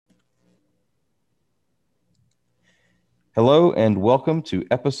Hello and welcome to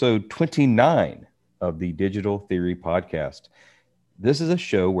episode 29 of the Digital Theory Podcast. This is a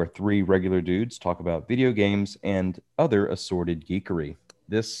show where three regular dudes talk about video games and other assorted geekery.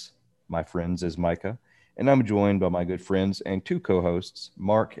 This, my friends, is Micah, and I'm joined by my good friends and two co-hosts,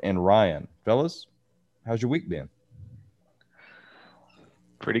 Mark and Ryan. Fellas, how's your week been?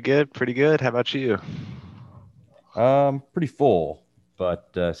 Pretty good, pretty good. How about you? Pretty full, but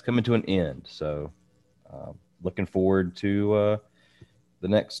it's coming to an end. So, looking forward to the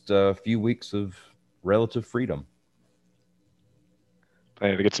next few weeks of relative freedom.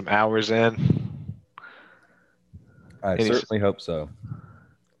 Planning to get some hours in. I Any? certainly hope so.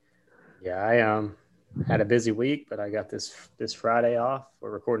 Yeah, I had a busy week, but I got this Friday off. We're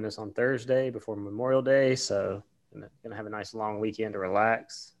recording this on Thursday before Memorial Day, so gonna have a nice long weekend to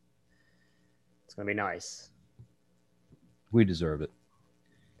relax. It's gonna be nice. We deserve it.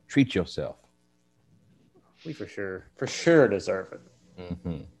 Treat yourself. We for sure deserve it.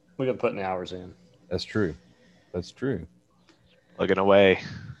 Mm-hmm. We've been putting the hours in. That's true. That's true. Plugging away.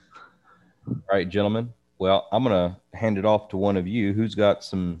 All right, gentlemen. Well, I'm going to hand it off to one of you who's got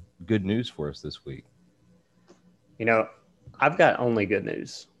some good news for us this week. You know, I've got only good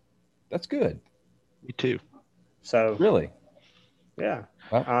news. That's good. Me too. So Really? yeah,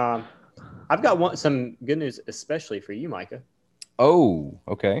 Well, I've got some good news, especially for you, Micah. oh,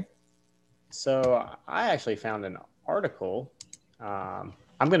 okay. So I actually found an article. I'm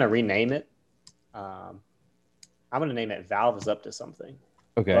going to rename it. I'm going to name it Valve is up to something.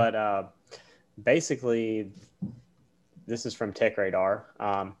 Okay. But basically, this is from Tech Radar.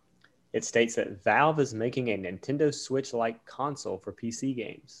 It states that Valve is making a Nintendo Switch-like console for PC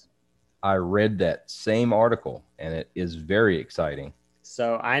games. I read that same article, and it is very exciting.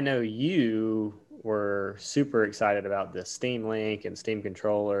 So I know you were super excited about the Steam Link and Steam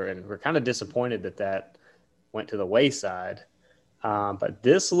Controller, and we're kind of disappointed that went to the wayside. But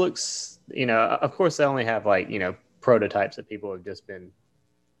this looks, of course, they only have prototypes that people have just been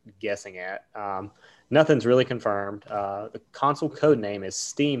guessing at. Nothing's really confirmed. The console code name is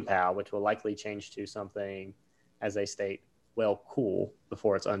Steam Pal, which will likely change to something, as they state, well, cool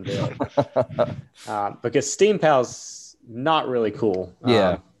before it's unveiled. Because Steam Pal's not really cool.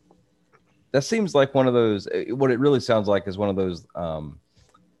 Yeah. That seems like one of those, what it really sounds like is one of those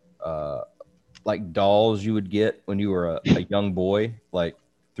like dolls you would get when you were a young boy, like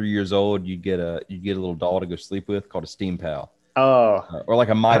 3 years old. You'd get a little doll to go sleep with called a Steam Pal. Oh, Or like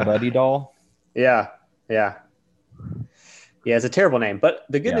a My Buddy doll. yeah. It's a terrible name, but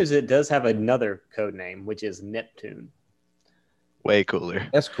the good Yeah. news is it does have another code name, which is Neptune. Way cooler.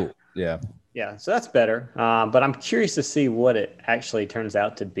 That's cool. Yeah. Yeah, so that's better. But I'm curious to see what it actually turns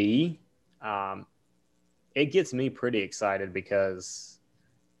out to be. It gets me pretty excited because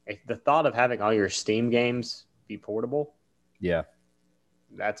the thought of having all your Steam games be portable, Yeah.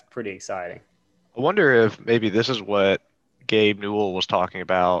 that's pretty exciting. I wonder if maybe this is what Gabe Newell was talking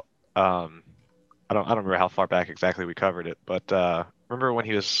about. I don't remember how far back exactly we covered it, but remember when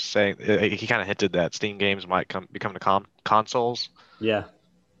he was saying he kind of hinted that Steam games might become the consoles. Yeah.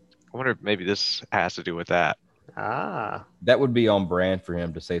 I wonder if maybe this has to do with that. That would be on brand for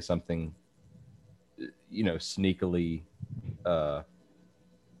him to say something, sneakily, the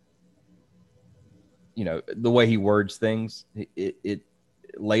way he words things. It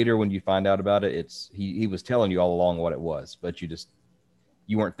later when you find out about it, he was telling you all along what it was, but you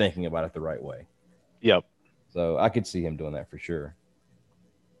weren't thinking about it the right way. Yep. So I could see him doing that for sure.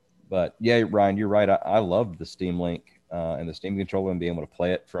 But yeah, Ryan, you're right. I loved the Steam Link and the Steam controller and being able to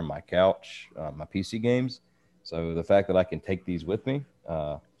play it from my couch, my PC games. So the fact that I can take these with me,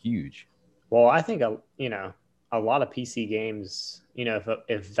 huge. Well, I think a lot of PC games,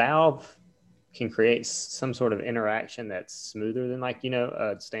 if Valve can create some sort of interaction that's smoother than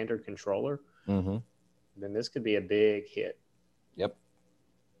a standard controller, Mm-hmm. then this could be a big hit. Yep.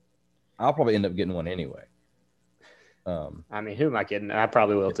 I'll probably end up getting one anyway. I mean, who am I kidding? I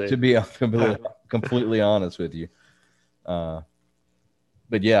probably will too. To be completely honest with you. But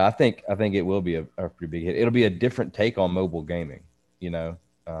yeah, I think it will be a pretty big hit. It'll be a different take on mobile gaming.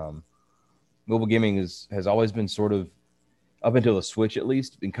 Mobile gaming has always been sort of, up until the Switch at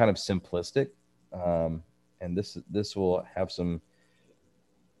least, been kind of simplistic. And this will have some,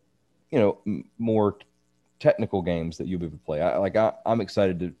 more technical games that you'll be able to play. I'm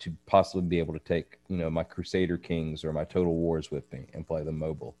excited to possibly be able to take, my Crusader Kings or my Total Wars with me and play them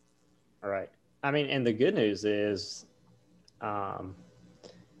mobile. All right. I mean, and the good news is, the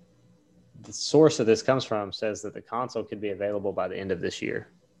source of this comes from says that the console could be available by the end of this year.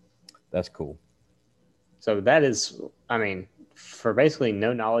 That's cool. So that is, I mean, for basically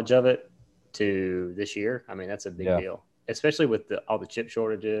no knowledge of it to this year, I mean, that's a big deal. especially with all the chip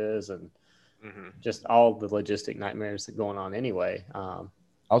shortages and just all the logistic nightmares that going on anyway. I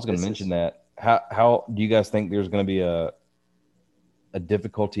was going to mention that. How do you guys think there's going to be a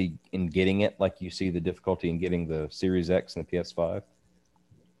difficulty in getting it, like you see the difficulty in getting the Series X and the PS5?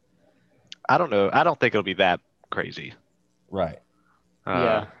 I don't know. I don't think it'll be that crazy. Right.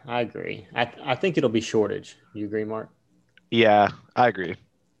 Yeah, I agree. I think it'll be shortage. You agree, Mark? Yeah, I agree.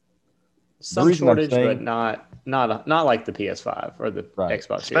 Some shortage, but not like the PS5 or the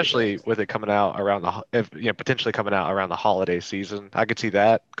Xbox especially Series X. with it coming out around potentially coming out around the holiday season. I could see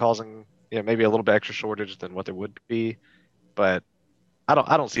that causing maybe a little bit extra shortage than what there would be, but I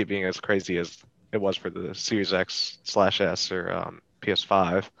don't see it being as crazy as it was for the Series X/S or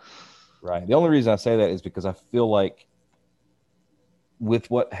PS5. Right. The only reason I say that is because I feel like with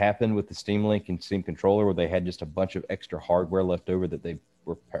what happened with the Steam Link and Steam Controller, where they had just a bunch of extra hardware left over that they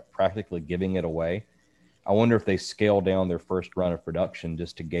were practically giving it away, I wonder if they scale down their first run of production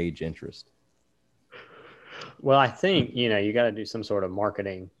just to gauge interest. Well, I think, you got to do some sort of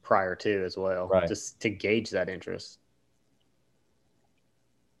marketing prior to as well, right, just to gauge that interest.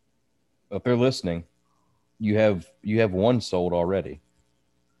 If they're listening, you have one sold already.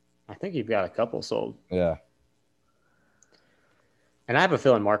 I think you've got a couple sold. Yeah. And I have a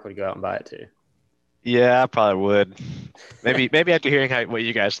feeling Mark would go out and buy it too. Yeah, I probably would. Maybe after hearing what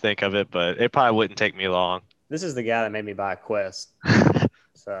you guys think of it, but it probably wouldn't take me long. This is the guy that made me buy a Quest.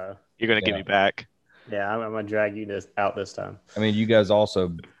 So you're gonna give me back. Yeah, I'm gonna drag you out this time. I mean, you guys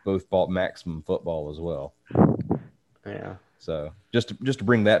also both bought Maximum Football as well. Yeah. So just to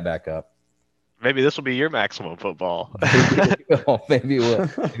bring that back up. Maybe this will be your Maximum Football. Maybe it will. Maybe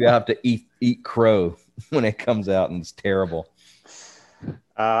I'll have to eat crow when it comes out and it's terrible.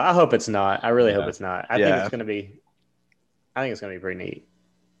 I hope it's not. I really hope it's not. I think it's gonna be pretty neat.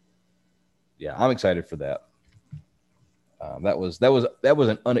 Yeah, I'm excited for that. That was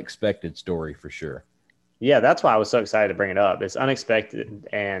an unexpected story for sure. Yeah, that's why I was so excited to bring it up. It's unexpected,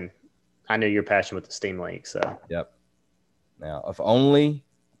 and I know you're passionate with the Steam Link. So yep. Now, if only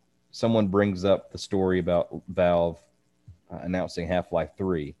someone brings up the story about Valve announcing Half-Life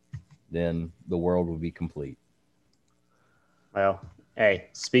 3, then the world will be complete. Well, hey,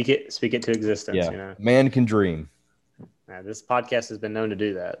 speak it to existence. Yeah, man can dream. This podcast has been known to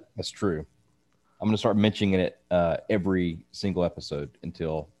do that. That's true. I'm going to start mentioning it every single episode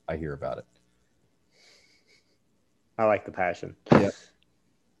until I hear about it. I like the passion. Yeah.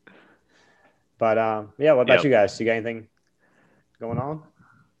 But what about you guys? You got anything going on?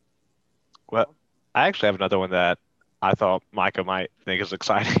 Well, I actually have another one that I thought Micah might think is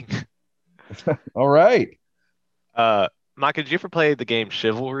exciting. All right. Micah, did you ever play the game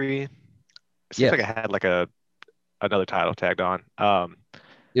Chivalry? It seems like it had like another title tagged on.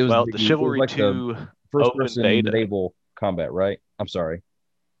 It was the Chivalry 2 first-person medieval combat, right? I'm sorry.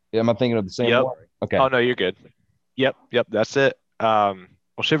 Am I thinking of the same one? Okay. Oh no, you're good. Yep, that's it. Well,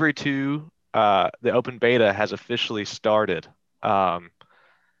 Chivalry 2, the open beta has officially started.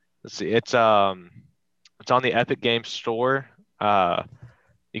 Let's see, it's on the Epic Games Store. You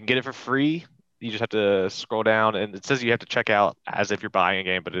can get it for free. You just have to scroll down, and it says you have to check out as if you're buying a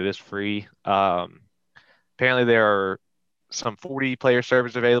game, but it is free. Apparently, there are some 40-player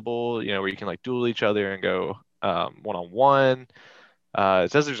servers available, where you can like duel each other and go one-on-one.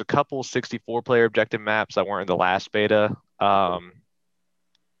 It says there's a couple 64-player objective maps that weren't in the last beta.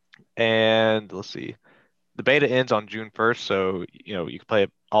 And let's see, the beta ends on June 1st, so you can play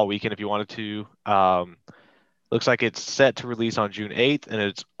it all weekend if you wanted to. Looks like it's set to release on June 8th, and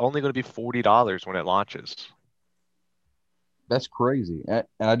it's only going to be $40 when it launches. That's crazy. And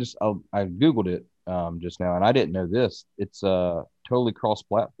I Googled it just now, and I didn't know this. It's totally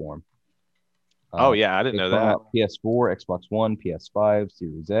cross-platform. Oh, yeah, I didn't know that. PS4, Xbox One, PS5,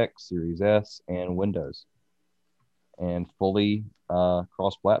 Series X, Series S, and Windows. And fully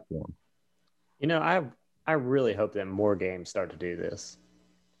cross-platform. I really hope that more games start to do this.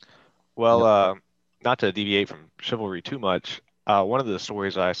 Well, not to deviate from Chivalry too much, one of the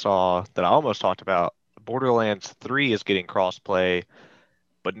stories I saw that I almost talked about, Borderlands 3 is getting cross-play,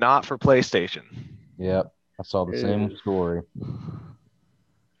 but not for PlayStation. Yep, I saw the same story.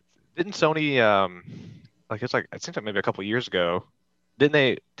 Didn't Sony, it seems like maybe a couple years ago, didn't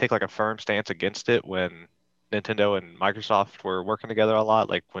they take like a firm stance against it when Nintendo and Microsoft were working together a lot,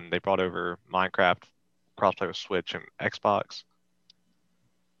 like when they brought over Minecraft crossplay with Switch and Xbox?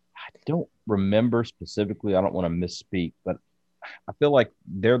 I don't remember specifically. I don't want to misspeak, but I feel like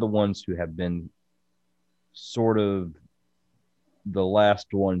they're the ones who have been sort of the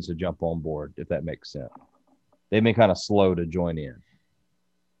last ones to jump on board, if that makes sense. They've been kind of slow to join in.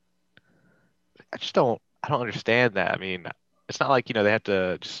 I don't understand that. I mean, it's not like, they have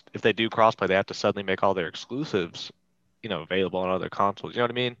to just if they do crossplay, they have to suddenly make all their exclusives, available on other consoles. You know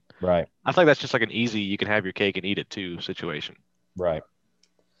what I mean? Right. I feel like that's just like an easy you can have your cake and eat it too situation. Right.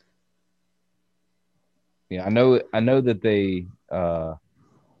 Yeah, I know that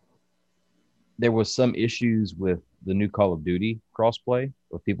there was some issues with the new Call of Duty crossplay,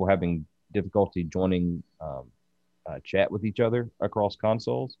 with people having difficulty joining chat with each other across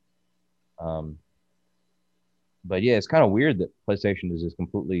consoles. Um, but yeah, it's kind of weird that PlayStation is just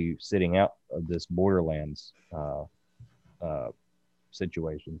completely sitting out of this Borderlands uh,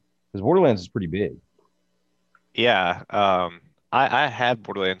 situation, because Borderlands is pretty big. Yeah. I have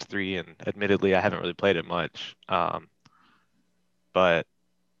Borderlands 3 and admittedly I haven't really played it much. But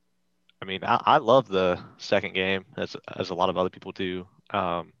I mean, I love the second game as a lot of other people do.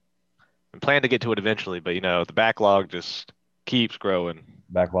 I'm planning to get to it eventually, but the backlog just keeps growing.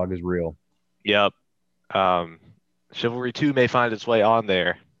 Backlog is real. Yep. Um, Chivalry 2 may find its way on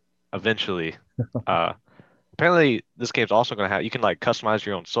there eventually. Uh, Apparently this game's also going to have you can like customize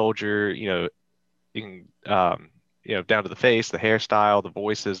your own soldier, you can down to the face, the hairstyle, the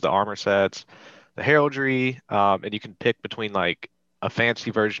voices, the armor sets, the heraldry, and you can pick between like a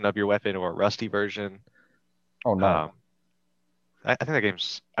fancy version of your weapon or a rusty version. Oh, nice. Um, I think that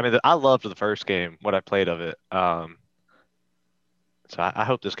game's. I mean, I loved the first game, what I played of it. So I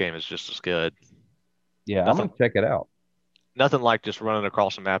hope this game is just as good. Yeah, I'm gonna Nothing, check it out. nothing like just running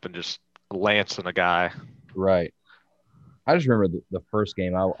across a map and just lancing a guy. Right. I just remember the first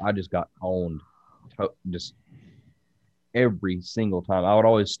game. I just got owned, just every single time. I would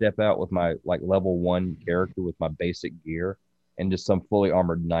always step out with my like level 1 character with my basic gear, and just some fully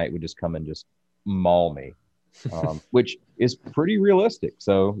armored knight would just come and just maul me, which is pretty realistic.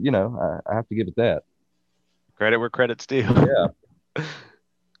 So I have to give it that. Credit where credit's due. Yeah,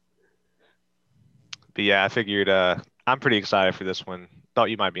 But yeah, I figured I'm pretty excited for this one. Thought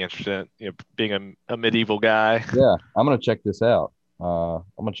you might be interested, being a medieval guy. yeah. I'm gonna check this out. I'm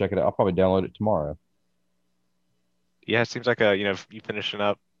gonna check it out. I'll probably download it tomorrow. Yeah, it seems like you finishing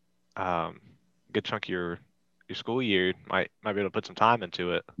up a good chunk of your school year might be able to put some time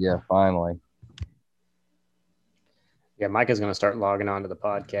into it. Yeah, finally. Yeah, Micah's going to start logging on to the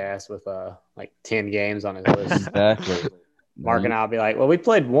podcast with like 10 games on his list. Exactly. Now Mark and I'll be like, well, we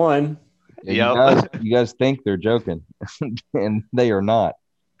played one. yeah, Yep. you guys think they're joking, and they are not.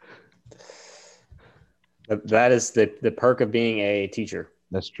 That is the perk of being a teacher.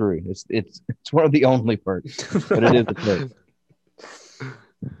 That's true. It's one of the only perks, but it is a perk.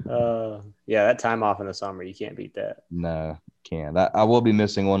 Yeah, that time off in the summer, you can't beat that. No, can't. I will be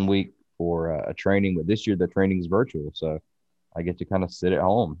missing 1 week for a training, but this year the training is virtual, so I get to kind of sit at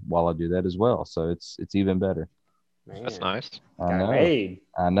home while I do that as well. So it's even better. Man, That's nice. I got know. paid.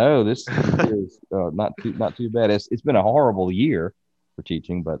 I know this year is not too bad. It's been a horrible year for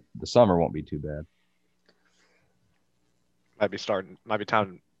teaching, but the summer won't be too bad. Might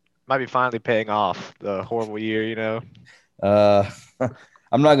be finally paying off the horrible year. Uh,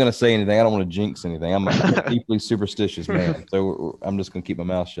 I'm not going to say anything. I don't want to jinx anything. I'm a deeply superstitious man, so I'm just going to keep my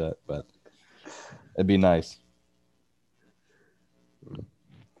mouth shut. But it'd be nice.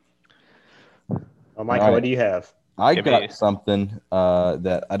 Oh, Michael, All what right. do you have? I Give got me something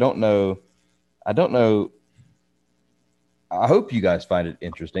that I don't know. I don't know. I hope you guys find it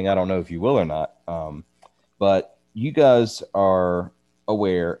interesting. I don't know if you will or not. But you guys are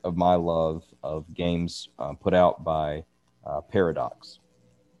aware of my love of games put out by Paradox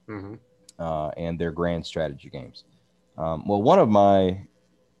Mm-hmm. and their grand strategy games. Well, one of my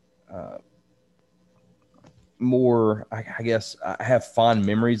uh, more, I guess, I have fond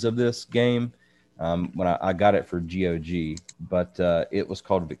memories of this game when I got it for GOG, but it was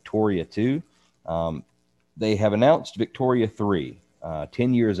called Victoria 2. They have announced Victoria 3,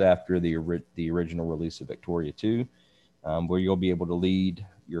 10 years after the original release of Victoria 2, where you'll be able to lead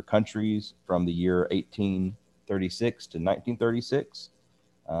your countries from the year 1836 to 1936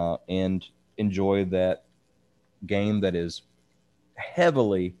 and enjoy that game that is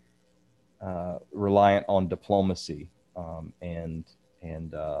heavily reliant on diplomacy and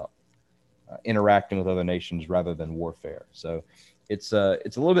interacting with other nations rather than warfare. So it's a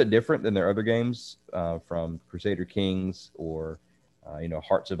little bit different than their other games from Crusader Kings or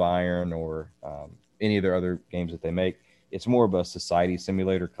Hearts of Iron or any of their other games that they make. It's more of a society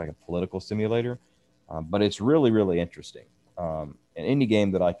simulator, like a political simulator, but it's really really interesting. And any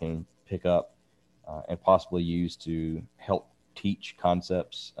game that I can pick up and possibly use to help teach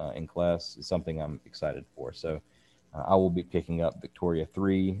concepts in class is something I'm excited for. So I will be picking up Victoria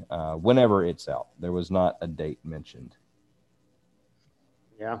 3 whenever it's out. There was not a date mentioned.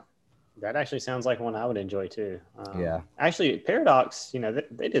 Yeah. That actually sounds like one I would enjoy too. Yeah. Actually, Paradox,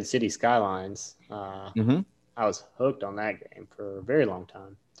 they did City Skylines. Hmm. I was hooked on that game for a very long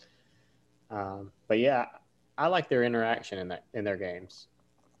time. But yeah, I like their interaction in their games.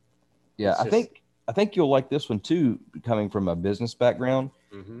 Yeah, It's just I think you'll like this one too, coming from a business background,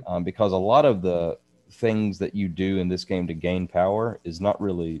 mhm. because a lot of the things that you do in this game to gain power is not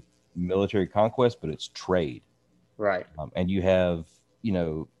really military conquest, but it's trade. Right. And you have, you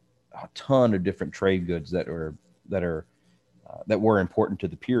know, a ton of different trade goods that are that were important to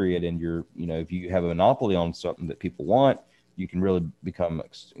the period, and if you have a monopoly on something that people want, you can really become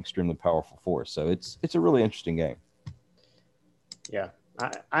extremely powerful force. So it's a really interesting game. Yeah,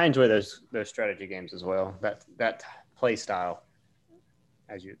 I enjoy those strategy games as well. That play style,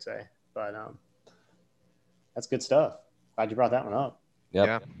 as you'd say. But that's good stuff. Glad you brought that one up. Yep.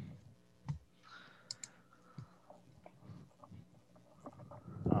 Yeah.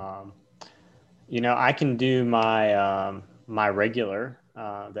 Um, I can do my regular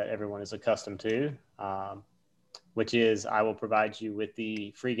that everyone is accustomed to, which is I will provide you with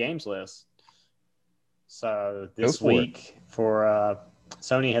the free games list. So Go this for it. week for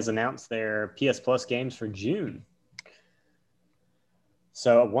Sony has announced their PS Plus games for June.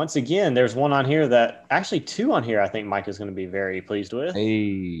 So once again, there's one on here that actually two on here I think Mike is going to be very pleased with.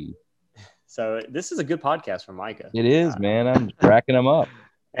 Hey, So this is a good podcast for Micah. it is, man. I'm just racking them up.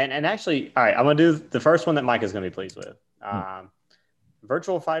 And actually, all right, I'm going to do the first one that Mike is going to be pleased with. Hmm.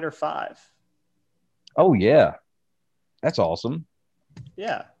 Virtual Fighter 5. Oh yeah, that's awesome.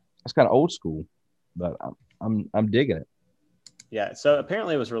 Yeah. That's kind of old school, but I'm digging it. Yeah. So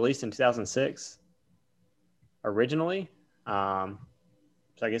apparently it was released in 2006 originally.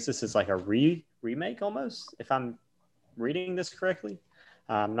 So I guess this is like a remake almost, if I'm reading this correctly.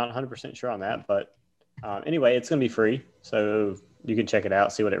 I'm not 100% sure on that, but anyway, it's going to be free. So you can check it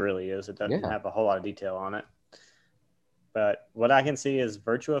out, see what it really is. It doesn't Yeah. have a whole lot of detail on it. But what I can see is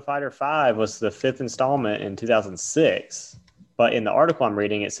Virtua Fighter 5 was the fifth installment in 2006. But in the article I'm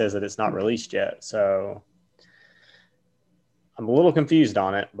reading, it says that it's not released yet. So I'm a little confused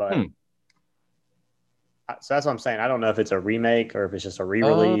on it. But so that's what I'm saying. I don't know if it's a remake or if it's just a re Uh,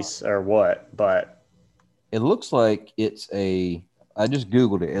 release or what. But it looks like it's a. I just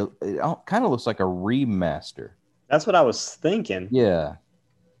googled it. It kind of looks like a remaster. that's what I was thinking. Yeah,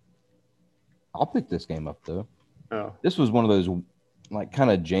 I'll pick this game up though. Oh, This was one of those like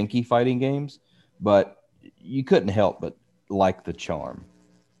kind of janky fighting games, but you couldn't help but like the charm.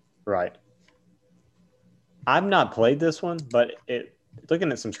 right. I've not played this one, but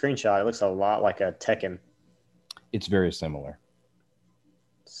looking at some screenshot, it looks a lot like a Tekken. It's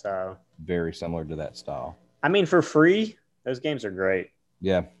So, very similar to that style. I mean, for free, those games are great.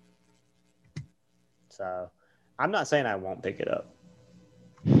 Yeah. So, I'm not saying I won't pick it up,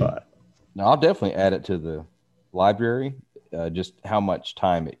 but No, I'll definitely add it to the library. Just how much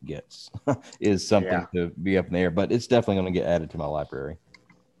time it gets is something yeah. to be up in the air, but it's definitely going to get added to my library.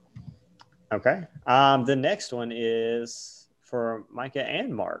 Okay. The next one is for Micah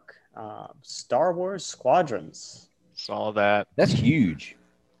and Mark. Star Wars Squadrons. Saw that. That's huge.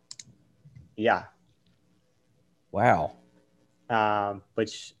 Yeah. Wow.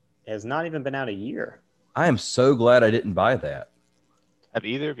 Which has not even been out a year. I am so glad I didn't buy that. Have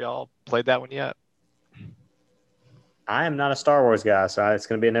either of y'all played that one yet? I am not a Star Wars guy, so it's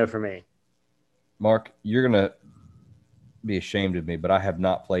going to be a no for me. Mark, you're going to be ashamed of me, but I have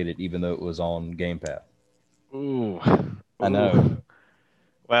not played it even though it was on Game Pass. Ooh. I know.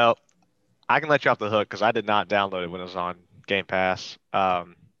 Well, I can let you off the hook because I did not download it when it was on Game Pass.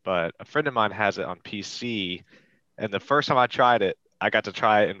 But a friend of mine has it on PC, and the first time I tried it, I got to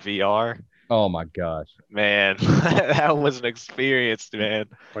try it in VR. Oh my gosh. Man, that was an experience, man.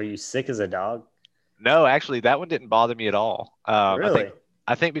 Were you sick as a dog? No, actually, that one didn't bother me at all. Really?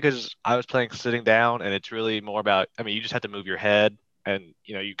 I think because I was playing sitting down, and it's really more about. I mean, you just have to move your head, and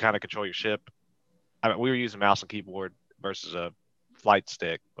you kind of control your ship. I mean, we were using mouse and keyboard versus a flight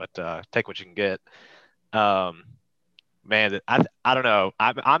stick, but take what you can get. Um, Man, I don't know.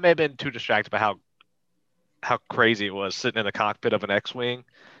 I may have been too distracted by how crazy it was sitting in the cockpit of an X-wing.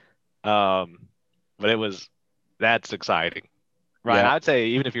 Um, but that's exciting, Ryan. Yeah. I'd say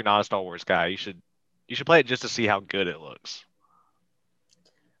even if you're not a Star Wars guy, you should play it just to see how good it looks.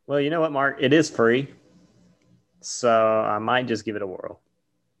 Well, you know what, Mark? It is free. So I might just give it a whirl.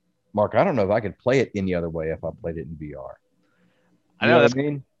 Mark, I don't know if I could play it any other way if I played it in VR. I You know know what that's I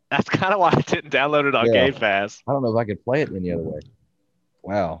mean? that's kind of why I didn't download it on Yeah. Game Pass. I don't know if I could play it any other way.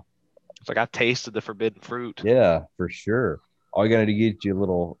 Wow. It's like I tasted the forbidden fruit. Yeah, for sure. All you gotta do is get you a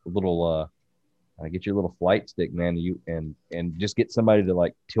little Get your little flight stick, man. And just get somebody to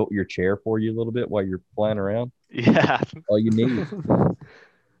like tilt your chair for you a little bit while you're flying around. Yeah. All you need.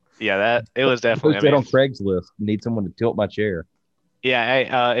 Yeah, that it was definitely. I Post that mean, on Craigslist. Need someone to tilt my chair. yeah. Hey,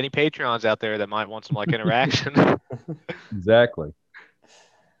 any Patreons out there that might want some like interaction? Exactly.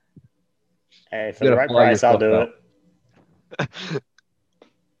 Hey, for You the gotta right fly price, I'll yourself do out. it.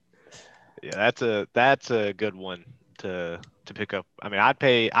 Yeah, that's a good one to pick up. I mean,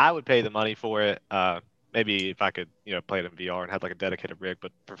 I would pay the money for it. Maybe if I could, play it in VR and have like a dedicated rig,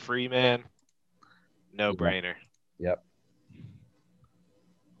 but for free, man, no Yeah. brainer. Yep.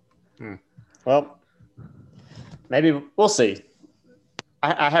 Well, maybe we'll see.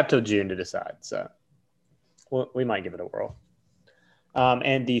 I have till June to decide, so we might give it a whirl.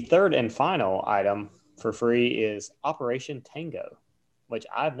 And the third and final item for free is Operation Tango, which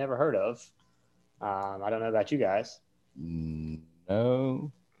I've never heard of. I don't know about you guys.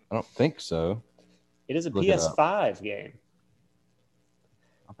 No, I don't think so. It is a Look it up. PS5 game.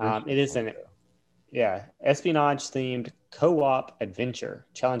 It is an espionage themed co-op adventure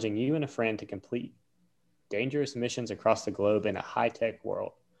challenging you and a friend to complete dangerous missions across the globe in a high-tech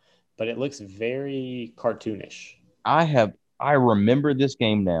world. But it looks very cartoonish. I remember this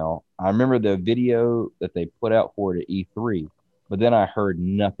game now. I remember the video that they put out for it at E3, but then I heard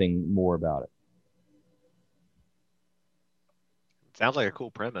nothing more about it. Sounds like a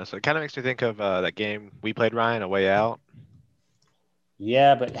cool premise. It kind of makes me think of that game we played, Ryan, A Way Out.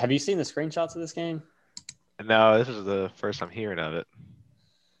 Yeah, but have you seen the screenshots of this game? No, this is the first time hearing of it.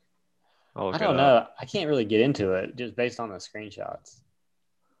 I'll I look it don't up. know. I can't really get into it just based on the screenshots.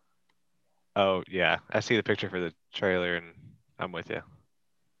 Oh yeah, I see the picture for the trailer, and I'm with you.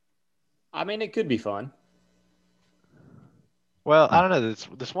 I mean, it could be fun. Well, I don't know.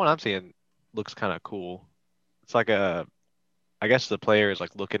 This one I'm seeing looks kind of cool. It's like I guess the player is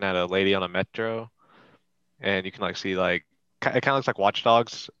like looking at a lady on a metro, and you can like see like it kind of looks like Watch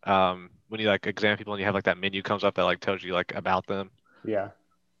Dogs. When you like examine people and you have like that menu comes up that like tells you like about them. Yeah.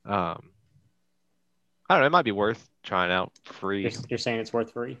 Um, I don't know. It might be worth trying out for You're, free. you're saying it's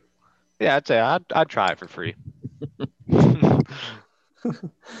worth free? Yeah, I'd say I'd try it for free.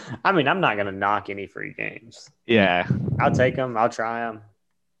 I mean, I'm not going to knock any free games. Yeah. I'll take them. I'll try them.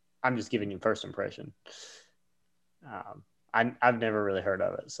 I'm just giving you first impression. I've never really heard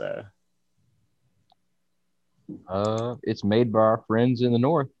of it. So, It's made by our friends in the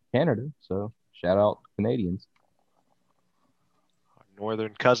North, Canada. So shout out Canadians.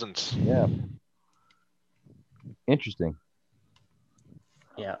 Northern cousins. Yeah. Interesting.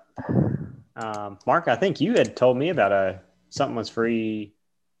 yeah. Mark, I think you had told me about something was free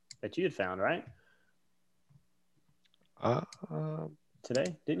that you had found, right? Uh,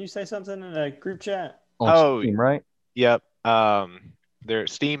 Today? Didn't you say something in a group chat? On oh, Steam, right? yep. Their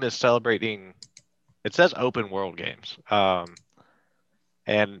Steam is celebrating. It says open world games.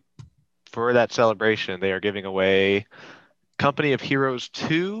 And for that celebration, they are giving away Company of Heroes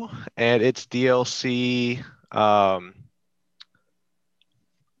 2 and its DLC.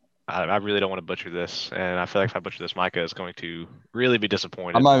 I really don't want to butcher this, and I feel like if I butcher this, Micah is going to really be I'm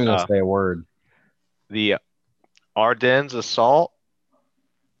disappointed. not even gonna say a word. The Ardennes Assault.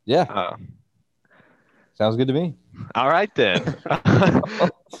 Yeah, Uh, sounds good to me. all right then.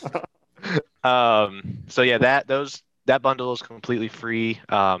 So yeah, that bundle is completely free.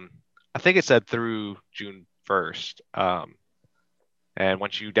 I think it said through June 1st. And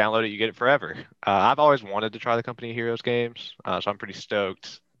once you download it, you get it forever. I've always wanted to try the Company of Heroes games, so I'm pretty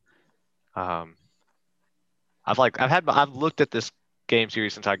stoked. Um, I've looked at this game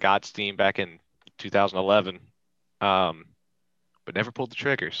series since I got Steam back in 2011, um, but never pulled the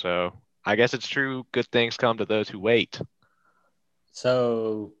trigger. So I guess it's true. Good things come to those who wait.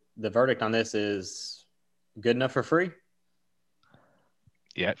 So the verdict on this is good enough for free?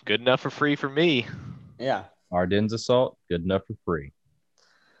 Yeah, good enough for free for me. Yeah. Ardennes Assault, good enough for free.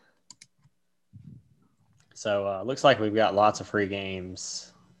 So looks like we've got lots of free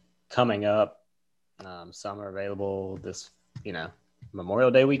games coming up. Some are available this,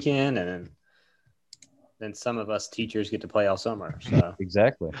 Memorial Day weekend, and then some of us teachers get to play all summer. So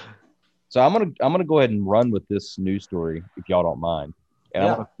Exactly. So I'm gonna go ahead and run with this news story if y'all don't mind, and I'm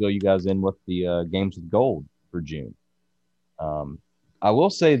yeah, gonna fill you guys in with the games with gold for June. I will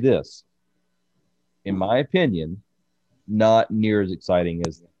say this, in my opinion, not near as exciting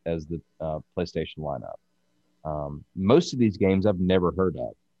as the PlayStation lineup. Most of these games I've never heard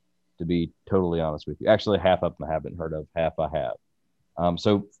of, to be totally honest with you. Actually, half of them I haven't heard of, half I have.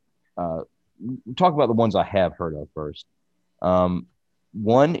 So uh, talk about the ones I have heard of first.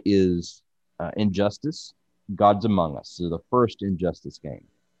 One is Injustice, Gods Among Us. So the first Injustice game,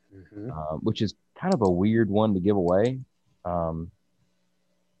 mm-hmm. which is kind of a weird one to give away. Because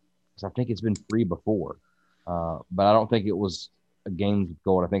I think it's been free before, but I don't think it was a games with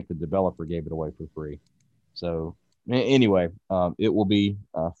gold. I think the developer gave it away for free. So anyway, it will be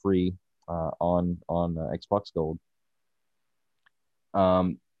free on Xbox Gold.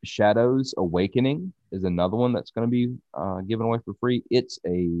 Shadows Awakening is another one that's going to be given away for free. It's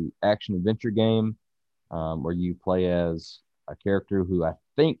a action adventure game where you play as a character who I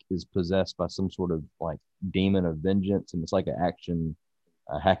think is possessed by some sort of like demon of vengeance, and it's like an action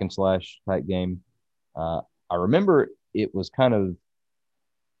hack and slash type game. Uh, I remember it was kind of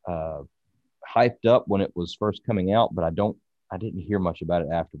uh, hyped up when it was first coming out, but I didn't hear much about it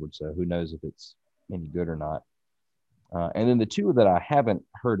afterwards. So who knows if it's any good or not. And then the two that I haven't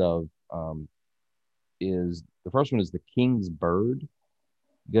heard of is the first one is the King's Bird.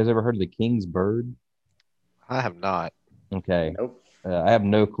 You guys ever heard of the King's Bird? I have not. Okay. Nope. I have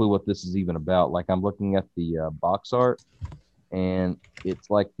no clue what this is even about. Like I'm looking at the box art, and it's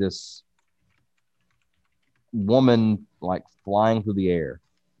like this woman like flying through the air.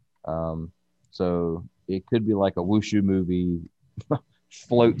 Um, so it could be like a wushu movie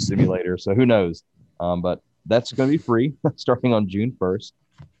float simulator. So who knows? But that's going to be free starting on June 1st.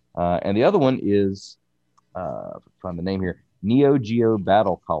 And the other one is, find the name here, Neo Geo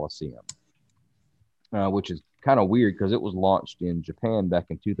Battle Coliseum, which is kind of weird because it was launched in Japan back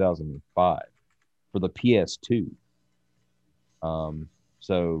in 2005 for the PS2.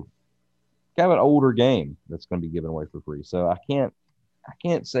 So kind of an older game that's going to be given away for free. So I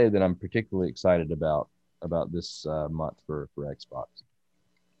can't say that I'm particularly excited about this month for Xbox.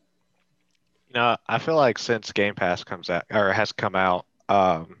 I feel like since Game Pass comes out or has come out,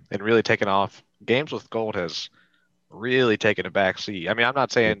 and really taken off, games with gold has really taken a back seat. I mean, I'm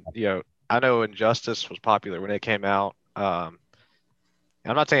not Yeah, saying, I know Injustice was popular when it came out. I'm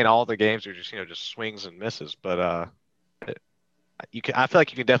not saying all the games are just, just swings and misses, but I feel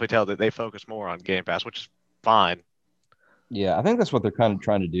like you can definitely tell that they focus more on Game Pass, which is fine. yeah, I think that's what they're kind of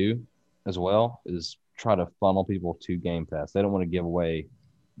trying to do as well is try to funnel people to Game Pass. They don't want to give away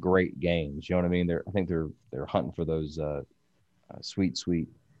great games. You know what I mean? I think they're hunting for those sweet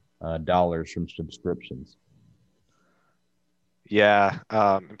dollars from subscriptions. Yeah.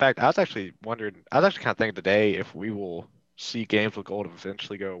 In fact, I was actually kind of thinking today if we will see games with gold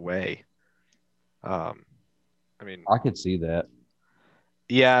eventually go away. Um, I mean, I could see that.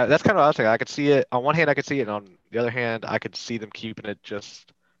 yeah, that's kind of what I was thinking. I could see it on one hand, I could see it, and on the other hand, I could see them keeping it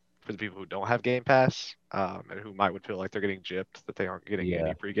just for the people who don't have Game Pass, and who might would feel like they're getting gypped that they aren't getting Yeah,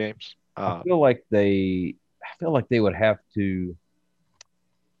 any free games. I feel like they would have to.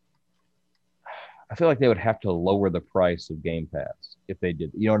 I feel like they would have to lower the price of Game Pass if they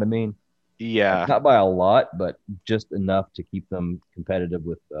did. You know what I mean? Like Yeah, not by a lot, but just enough to keep them competitive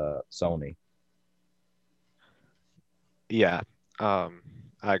with Sony. yeah. Um,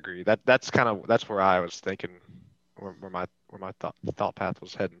 I agree. That's where I was thinking, where my thought path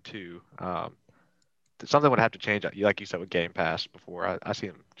was heading to. Something would have to change, like you said, with Game Pass before I see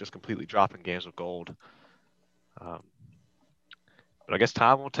them just completely dropping games with gold. Um, but I guess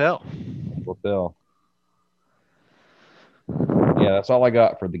time will tell. Well, Phil, yeah, that's all I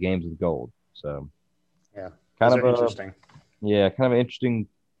got for the games with gold. So Yeah, kind those of are a interesting. yeah, kind of an interesting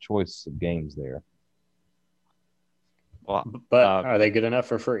choice of games there. Well, But uh, are they good enough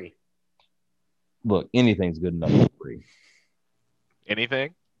for free? Look, anything's good enough for free,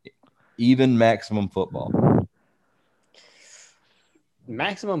 anything? even maximum football.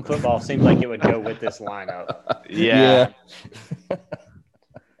 Maximum Football seems like it would go with this lineup. Yeah, Yeah,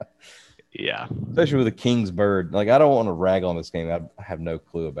 yeah, especially with the King's Bird. Like I don't want to rag on this game. I have no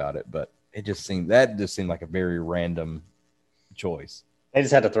clue about it, but it just seemed like a very random choice. They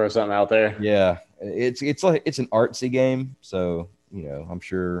just had to throw something out there. Yeah, it's like it's an artsy game, so I'm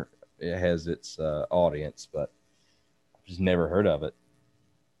sure it has its audience, but I've just never heard of it.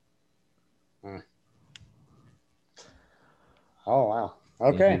 Hmm. Oh wow.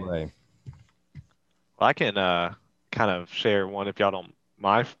 Okay. Anyway, Well, I can kind of share one if y'all don't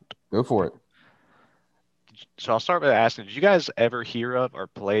mind. go for it. So I'll start by asking, did you guys ever hear of or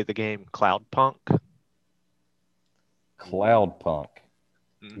play the game Cloudpunk? Cloudpunk.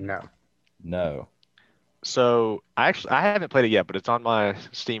 Mhm. No. No. So I haven't played it yet, but it's on my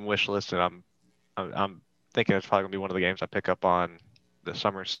Steam wish list, and I'm thinking it's probably gonna be one of the games I pick up on the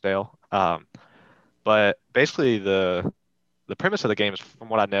summer sale. But basically the premise of the game is, from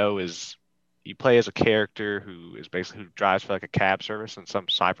what I know, is you play as a character who drives for like a cab service in some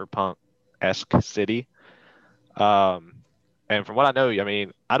cyberpunk-esque city. Um, and from what I know, I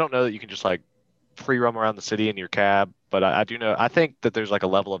mean, I don't know that you can just like free roam around the city in your cab. But I do know, I think that there's like a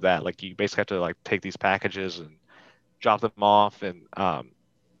level of that. Like you basically have to like take these packages and drop them off. And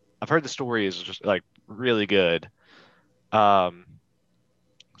I've heard the story is just like really good. Um,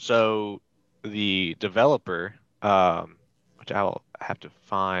 so the developer, which I'll have to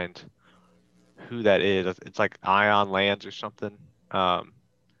find who that is. It's like Ion Lands or something. Um,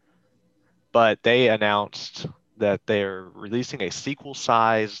 but they announced that they're releasing a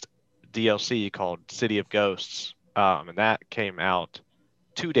sequel-sized DLC called City of Ghosts, and that came out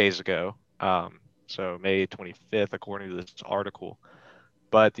 2 days ago. So May 25th, according to this article.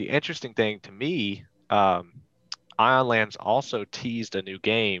 But the interesting thing to me, Ion Lands also teased a new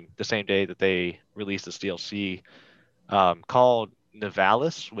game the same day that they released this DLC, called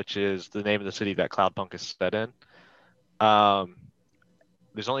Nivalis, which is the name of the city that Cloudpunk is set in. Um,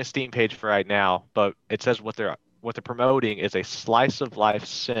 there's only a Steam page for right now, but it says what they're promoting is a slice of life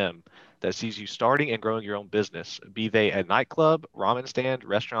sim that sees you starting and growing your own business, be they a nightclub, ramen stand,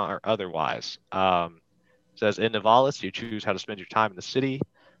 restaurant, or otherwise. It says in Nivalis, you choose how to spend your time in the city.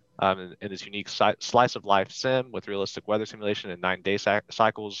 In this unique slice of life sim with realistic weather simulation and 9 day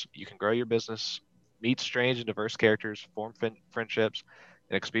cycles, you can grow your business, meet strange and diverse characters, form friendships,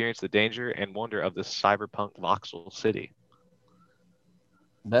 and experience the danger and wonder of this cyberpunk voxel city.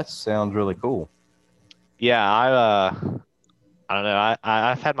 That sounds really cool. Yeah, I don't know.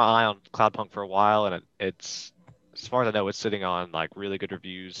 I've had my eye on Cloudpunk for a while, and it's as far as I know, it's sitting on like really good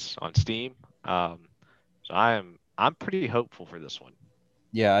reviews on Steam. Um, so I'm pretty hopeful for this one.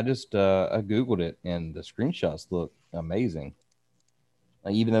 Yeah, I just I googled it and the screenshots look amazing.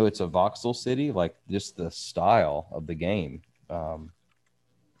 Like, even though it's a voxel city, like just the style of the game, um,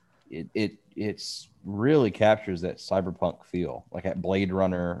 it's really captures that cyberpunk feel, like that Blade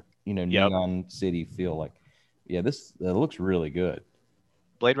Runner, Yep. neon city feel. Like, yeah, this it looks really good.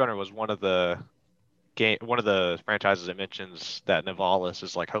 Blade Runner was one of the franchises it mentions that Nivalis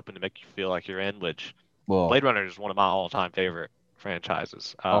is like hoping to make you feel like you're in, which Well, Blade Runner is one of my all-time favorite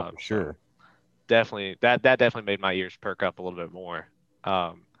franchises. oh for So sure, definitely that definitely made my ears perk up a little bit more.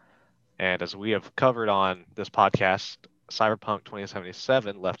 Um, and as we have covered on this podcast, Cyberpunk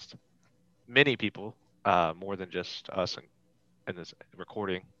 2077 left many people, more than just us in this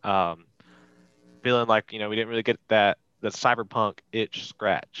recording, feeling like we didn't really get that cyberpunk itch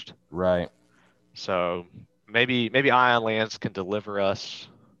scratched. right. So maybe Ion Lands can deliver us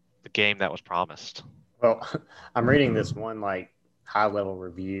the game that was promised. Well, I'm reading this one like high level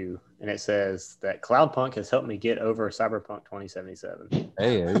review, and it says that Cloudpunk has helped me get over Cyberpunk 2077.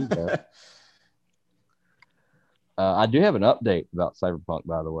 Hey, there you go. I do have an update about Cyberpunk,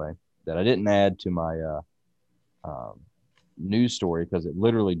 by the way, that I didn't add to my um, news story because it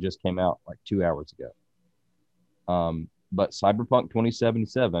literally just came out like 2 hours ago. But Cyberpunk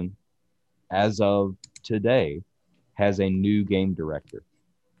 2077, as of today, has a new game director,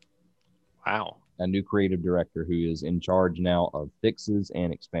 Wow. a new creative director who is in charge now of fixes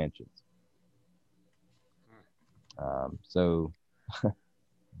and expansions. So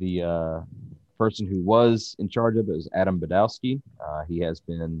the person who was in charge of it is Adam Badowski. He has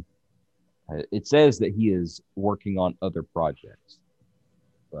been, it says that he is working on other projects,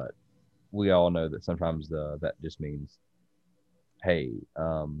 but we all know that sometimes that just means, hey,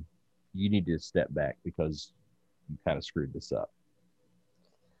 you need to step back because you kind of screwed this up.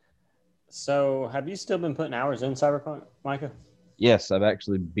 So, have you still been putting hours in Cyberpunk, Micah? Yes, I've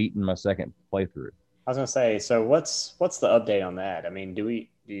actually beaten my second playthrough. I was gonna say, so what's the update on that? I mean, do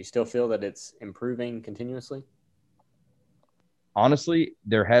you still feel that it's improving continuously? Honestly,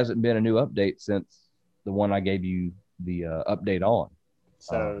 there hasn't been a new update since the one I gave you the update on.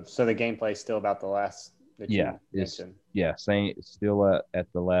 So the gameplay is still about the last that Yeah, you it's mentioned. saying it's still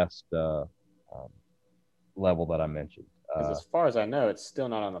at the last um, level that I mentioned. Because as far as I know, it's still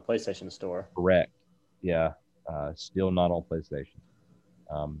not on the PlayStation Store. Correct. Yeah, still not on PlayStation.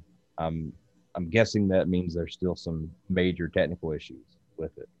 Um, I'm I'm guessing that means there's still some major technical issues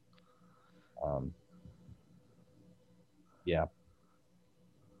with it. Um, yeah,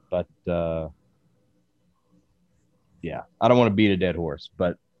 but yeah, I don't want to beat a dead horse,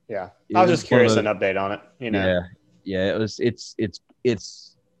 but Yeah, I it was was just one of curious those. an update on it. You know, Yeah, yeah, it was. It's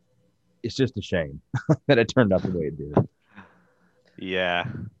just a shame that it turned out the way it did. Yeah.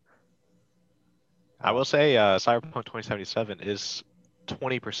 I uh, will say Cyberpunk 2077 is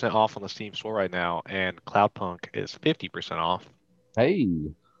 20% off on the Steam store right now, and Cloudpunk is 50% off. Hey,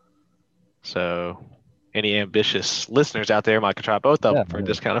 So any ambitious listeners out there might try both of yeah, them for a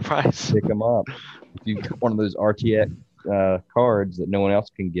discounted price. pick them up. If you've got one of those RTX cards that no one else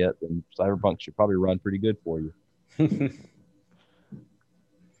can get, then Cyberpunk should probably run pretty good for you.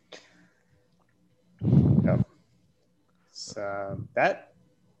 So that.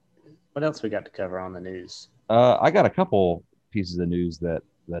 What else we got to cover on the news? I got a couple pieces of news that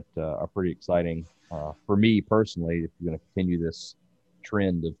are pretty exciting for me personally. If you're going to continue this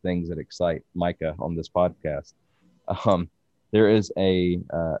trend of things that excite Micah on this podcast, um, there is a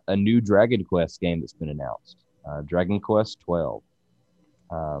new Dragon Quest game that's been announced. Dragon Quest 12.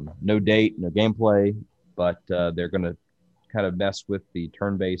 No date, no gameplay, but they're going to kind of mess with the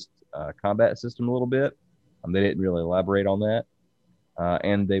turn-based combat system a little bit. They didn't really elaborate on that.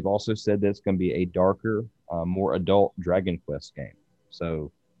 And they've also said that it's going to be a darker, more adult Dragon Quest game.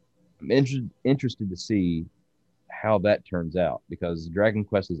 So I'm interested to see how that turns out because Dragon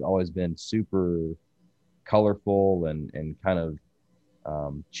Quest has always been super colorful and kind of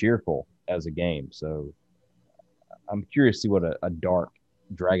cheerful as a game. So I'm curious to see what a dark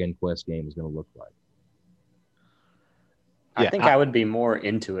Dragon Quest game is going to look like. I Yeah, think I would be more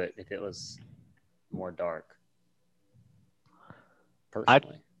into it if it was more dark.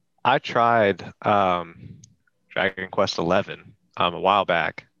 Personally, I tried Dragon Quest 11 a while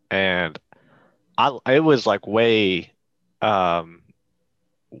back, and it was like um,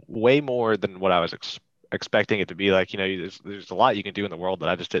 way more than what I was expecting it to be. Like, there's a lot you can do in the world that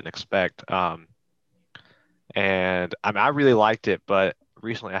I just didn't expect. And I mean, I really liked it, but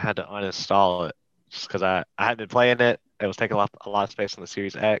recently I had to uninstall it just because I hadn't been playing it. It was taking a lot of space on the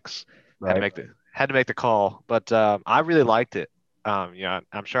Series X. Right. Had to make the call, but I really liked it.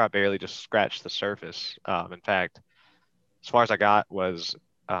 I'm sure I barely just scratched the surface. In fact, as far as I got was,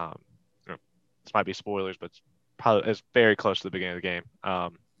 um, this might be spoilers, but it's very close to the beginning of the game.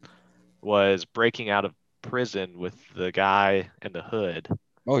 Was breaking out of prison with the guy in the hood.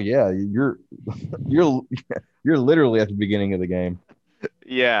 Oh yeah, you're you're literally at the beginning of the game.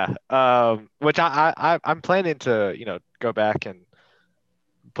 Yeah, which I'm planning to go back and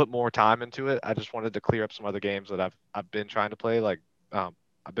put more time into it. I just wanted to clear up some other games that I've been trying to play. Like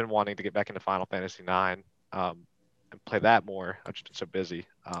I've been wanting to get back into Final Fantasy IX and play that more. I've just been so busy,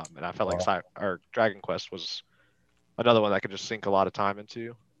 and I felt like Wow. or Dragon Quest was another one that I could just sink a lot of time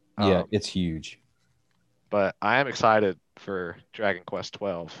into. Yeah, Um, it's huge. but I am excited for Dragon Quest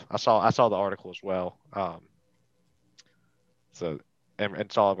 12. I saw the article as well. So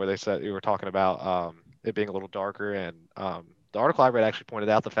and saw where they said you were talking about it being a little darker, and the article I read actually pointed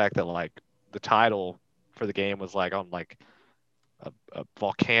out the fact that like the title for the game was like on like a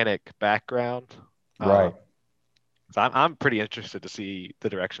volcanic background. Right. So I'm pretty interested to see the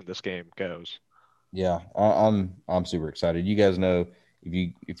direction this game goes. Yeah, I'm super excited. You guys know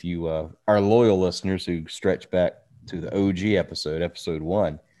if you are loyal listeners who stretch back to the OG episode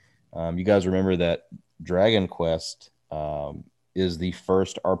one, you guys remember that Dragon Quest is the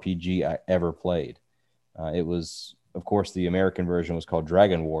first RPG I ever played. It was, of course, the American version was called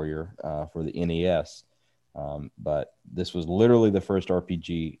Dragon Warrior for the NES, but this was literally the first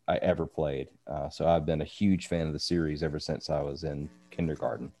RPG I ever played. So I've been a huge fan of the series ever since I was in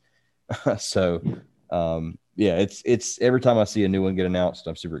kindergarten. So yeah, it's every time I see a new one get announced,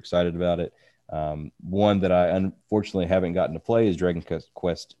 I'm super excited about it. One that I unfortunately haven't gotten to play is Dragon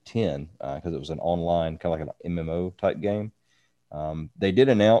Quest 10 because it was an online kind of like an MMO type game. They did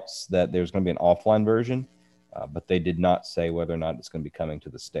announce that there's going to be an offline version, but they did not say whether or not it's going to be coming to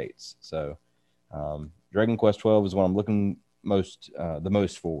the States. So Dragon Quest 12 is what I'm looking the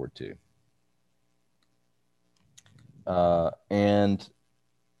most forward to. And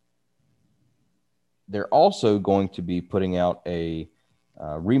they're also going to be putting out a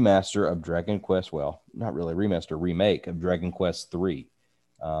remaster of Dragon Quest. Well, not really remaster, remake of Dragon Quest 3,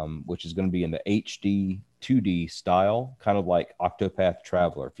 which is going to be in the HD 2D style, kind of like Octopath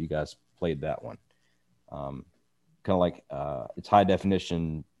Traveler, if you guys played that one. Kind of like it's high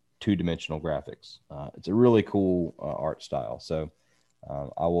definition, two-dimensional graphics. It's a really cool art style. So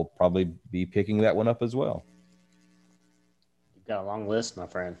I will probably be picking that one up as well. you've got a long list, my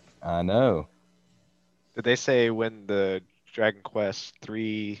friend. I know. Did they say when the Dragon Quest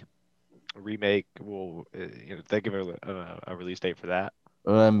 3 remake will, did they give a release date for that?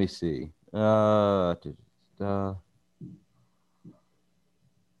 Let me see. No,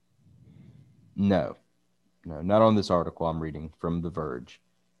 no, not on this article I'm reading from The Verge,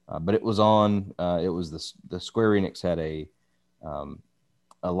 but it was on. It was the Square Enix had um,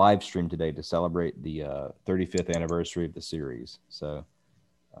 a live stream today to celebrate the 35th anniversary of the series. So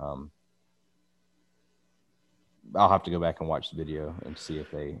um, I'll have to go back and watch the video and see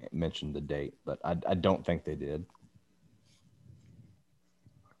if they mentioned the date, but I don't think they did.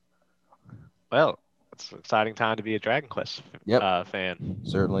 Well, it's an exciting time to be a Dragon Quest Yep, fan.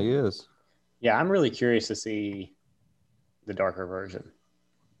 certainly is. Yeah, I'm really curious to see the darker version.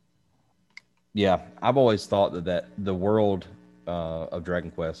 Yeah, I've always thought that the world of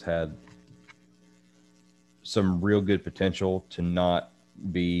Dragon Quest had some real good potential to not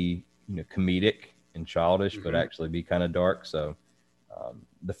be comedic and childish, but Hmm. actually be kind of dark. So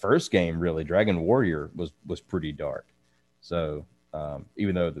the first game, really, Dragon Warrior, was pretty dark. So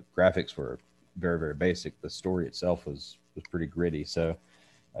even though the graphics were very very basic, the story itself was pretty gritty. So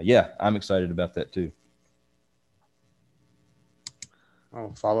yeah, I'm excited about that too.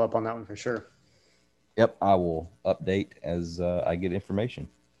 I'll follow up on that one for sure. Yep, I will update as I get information.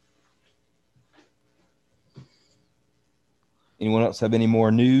 Anyone else have any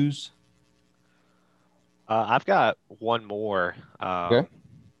more news? I've got one more. Okay.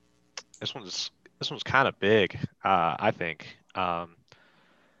 This one's kind of big, I think.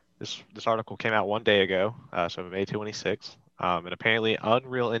 This article came out 1 day ago, so May 26th, and apparently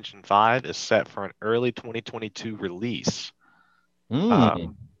Unreal Engine 5 is set for an early 2022 release.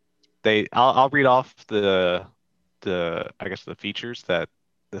 Mm. Um, I'll read off the I guess the features that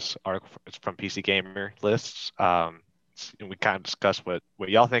this article is from PC Gamer lists. And we kind of discuss what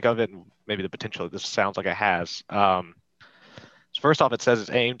y'all think of it and maybe the potential that this sounds like it has. So first off, it says it's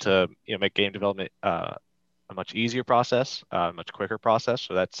aimed to make game development a much easier process, a much quicker process.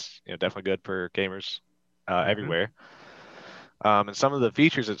 So that's definitely good for gamers Hmm. everywhere. And some of the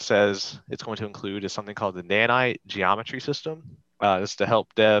features it says it's going to include is something called the Nanite Geometry System. This is to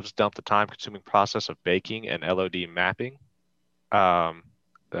help devs dump the time-consuming process of baking and LOD mapping. Um,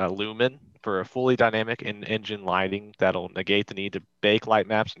 Lumen for a fully dynamic in-engine lighting that'll negate the need to bake light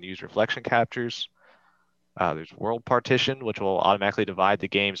maps and use reflection captures. There's World Partition, which will automatically divide the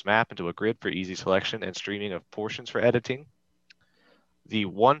game's map into a grid for easy selection and streaming of portions for editing. The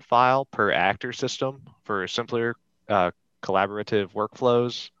one file per actor system for simpler uh, collaborative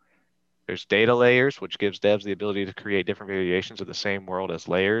workflows. There's data layers, which gives devs the ability to create different variations of the same world as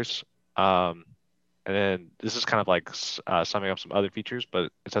layers. Um, and then this is kind of like summing up some other features,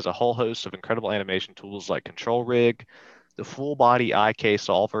 but it has a whole host of incredible animation tools like Control Rig, the full body IK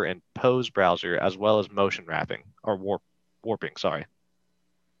solver, and Pose browser, as well as motion wrapping or warping. Sorry.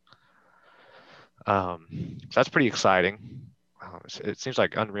 So that's pretty exciting. It seems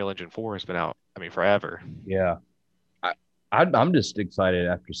like Unreal Engine 4 has been out, I mean, forever. Yeah. I, I'm just excited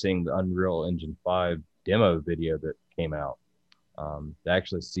after seeing the Unreal Engine 5 demo video that came out to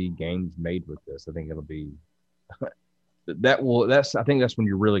actually see games made with this. I think it'll be that's I think that's when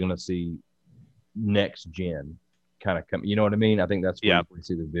you're really going to see next gen kind of come. You know what I mean? I think that's where Yeah. you really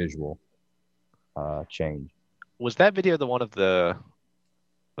see the visual change. Was that video the one of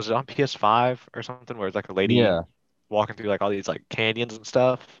was it on PS5 or something where it's like a lady Yeah, walking through like all these like canyons and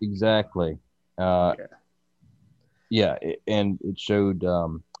stuff? exactly. Uh, Yeah, yeah, and it showed.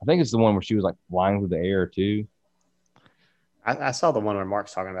 I think it's the one where she was like flying through the air too. I saw the one where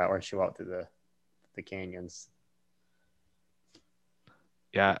Mark's talking about where she walked through the canyons.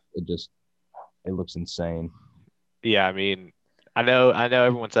 Yeah. It just it looks insane. Yeah, I mean, I know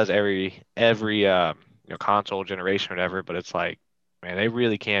everyone says every console generation or whatever, but it's like, man, they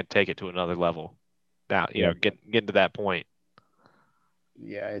really can't take it to another level. Now, Yeah. getting to that point.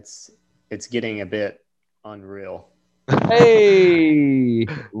 Yeah, it's getting a bit unreal. Hey,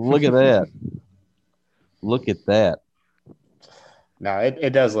 look at that! Look at that! No, it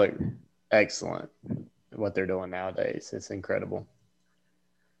does look excellent what they're doing nowadays. It's incredible.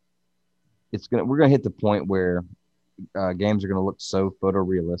 We're gonna hit the point where games are gonna look so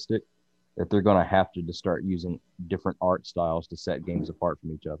photorealistic that they're gonna have to just start using different art styles to set games apart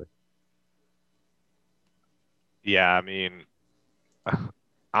from each other. Yeah, I mean, I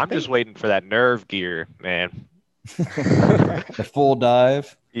I'm just think waiting for that nerve gear, man. The full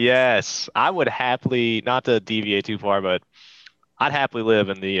dive. Yes, I would happily, not to deviate too far, but I'd happily live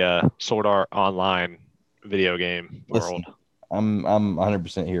in the Sword Art Online video game Listen, world. I'm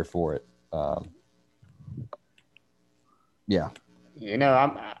 100% here for it. Yeah,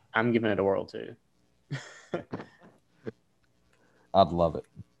 I'm giving it a whirl too. I'd love it.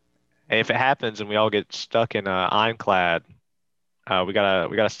 And if it happens and we all get stuck in Ironclad, we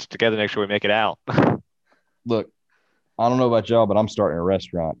gotta stick together, make sure we make it out. Look, I don't know about y'all, but I'm starting a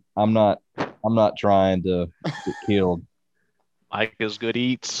restaurant. I'm not trying to get killed. Micah's Good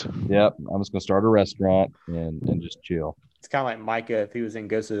Eats. Yep, I'm just gonna start a restaurant and just chill. It's kind of like Micah if he was in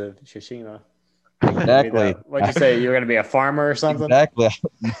Ghost of Tsushima. Like he's gonna be Exactly. the what'd you say? You're gonna be a farmer or something? Exactly.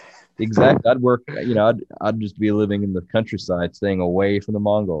 Exactly. I'd work. I'd just be living in the countryside, staying away from the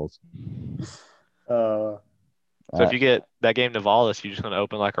Mongols. Uh, So if Uh, you get that game Nivalis, you're just gonna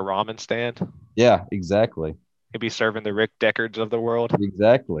open like a ramen stand. yeah, exactly. You'll be serving the Rick Deckards of the world.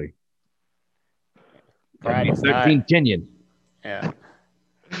 Exactly. That'd pride be is not. 13 Kenyan. Yeah,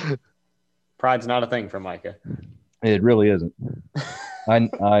 Pride's not a thing for Micah. It really isn't.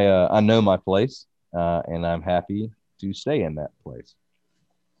 I know my place, and I'm happy to stay in that place.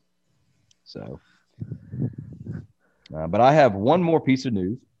 So, but I have one more piece of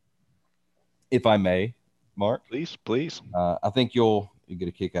news, if I may, Mark. Please, please. I think you'll get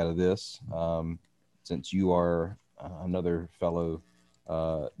a kick out of this, since you are another fellow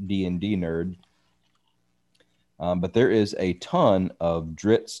D&D nerd. But there is a ton of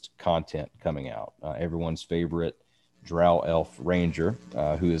Dritz content coming out. Everyone's favorite Drow Elf Ranger,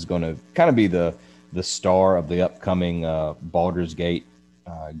 who is going to kind of be the star of the upcoming Baldur's Gate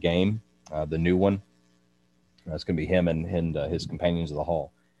game, the new one. It's going to be him and his companions of the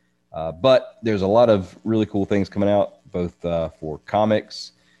Hall. But there's a lot of really cool things coming out, both for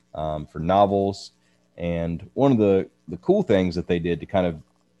comics, for novels. And one of the cool things that they did to kind of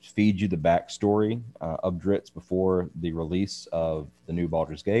feed you the backstory of Dritz before the release of the new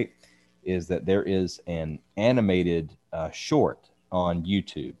Baldur's Gate is that there is an animated short on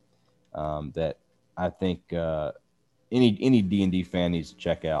YouTube that I think any D&D fan needs to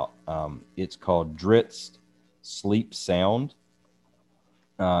check out. It's called Dritz Sleep Sound,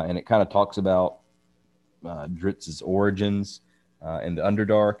 and it kind of talks about Dritz's origins in the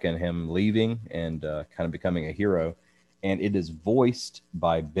Underdark and him leaving and kind of becoming a hero. And it is voiced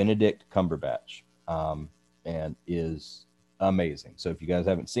by Benedict Cumberbatch, and is amazing. So if you guys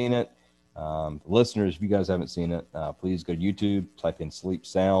haven't seen it, listeners, if you guys haven't seen it, please go to YouTube, type in Sleep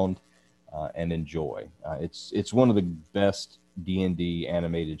Sound, and enjoy. It's one of the best D&D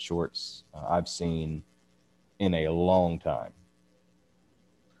animated shorts I've seen in a long time.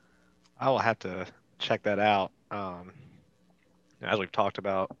 I will have to check that out. As we've talked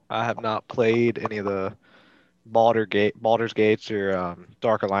about, I have not played any of the Baldur's Gates or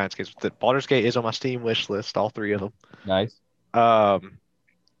Dark Alliance games. The Baldur's Gate is on my Steam wish list, all three of them. Nice.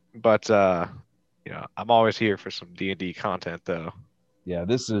 But I'm always here for some D&D content, though. Yeah,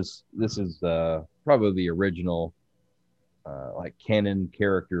 this is probably the original like canon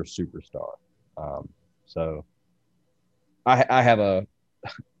character superstar. So I have a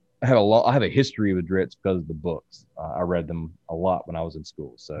I have a history with Dritz because of the books. I read them a lot when I was in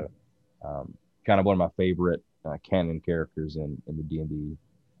school. So kind of one of my favorite canon characters in the D&D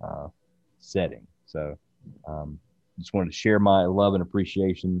setting. So just wanted to share my love and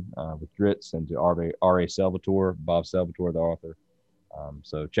appreciation with Dritz and to R.A. Salvatore, Bob Salvatore, the author.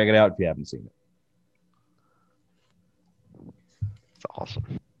 So check it out if you haven't seen it. It's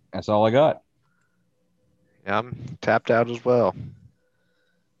awesome. That's all I got. Yeah, I'm tapped out as well.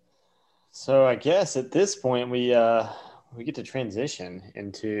 So I guess at this point we get to transition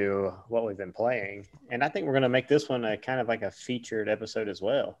into what we've been playing, and I think we're going to make this one a kind of like a featured episode as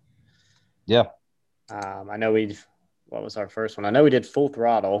well. Yeah. I know what was our first one? I know we did Full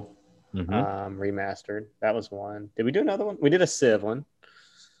Throttle remastered. That was one. Did we do another one? We did a Civ one.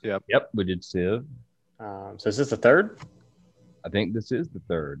 Yep. We did Civ. So is this the third? I think this is the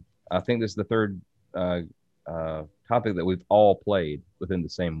third. I think this is the third topic that we've all played within the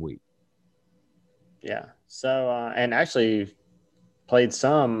same week. Yeah. So and actually played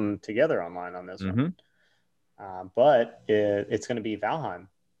some together online on this one. But it's going to be Valheim.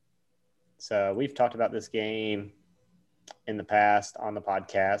 So we've talked about this game in the past on the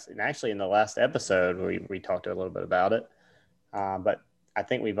podcast, and actually in the last episode we talked a little bit about it. But I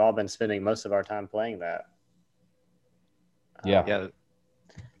think we've all been spending most of our time playing that. Yeah.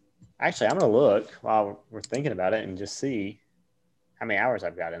 Actually, I'm going to look while we're thinking about it and just see how many hours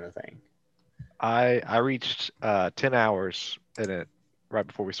I've got in the thing. I reached 10 hours in it right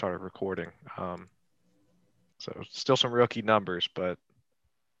before we started recording. So still some rookie numbers, but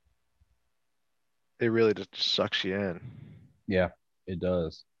it really just sucks you in. Yeah, it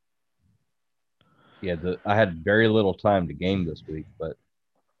does. Yeah, I had very little time to game this week, but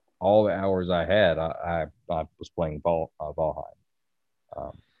all the hours I had, I was playing Valheim.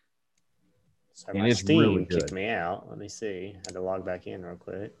 So and my it's Steam really good. kicked me out. Let me see. I had to log back in real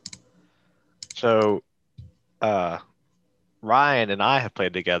quick. So Ryan and I have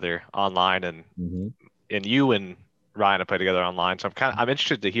played together online, and you and Ryan have played together online. So I'm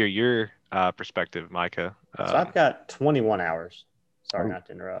interested to hear your perspective, Micah. So I've got 21 hours. Sorry not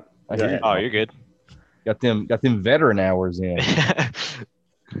to interrupt. Go ahead. Oh, you're good. Got them veteran hours in.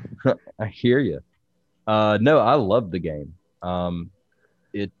 I hear you. No, I love the game.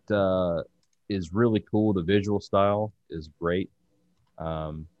 It is really cool. The visual style is great.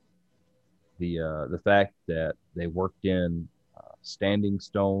 The fact that they worked in standing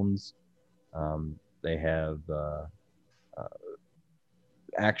stones. They have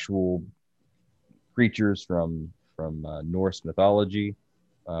actual creatures from Norse mythology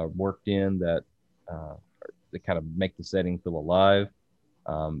worked in that kind of make the setting feel alive.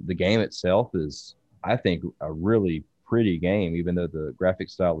 The game itself is, I think, a really pretty game, even though the graphic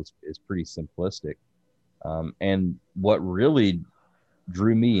style is pretty simplistic. And what really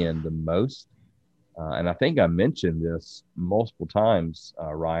drew me in the most, and I think I mentioned this multiple times,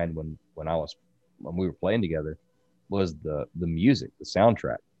 Ryan, when we were playing together, was the music, the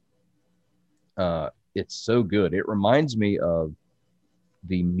soundtrack. It's so good. It reminds me of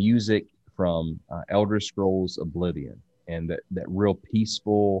the music from Elder Scrolls Oblivion, and that real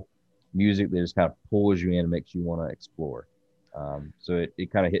peaceful music that just kind of pulls you in and makes you want to explore. So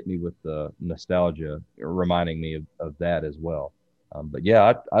it kind of hit me with the nostalgia, reminding me of that as well. But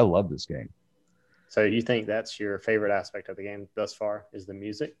yeah, I love this game. So you think that's your favorite aspect of the game thus far is the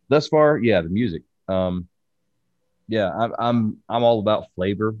music? Thus far, yeah, the music. Yeah, I'm all about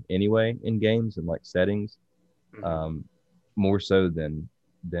flavor anyway in games and like settings, Mm-hmm. um, more so than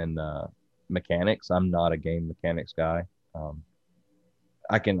mechanics. I'm not a game mechanics guy. Um,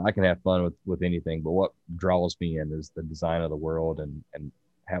 I can have fun with anything, but what draws me in is the design of the world and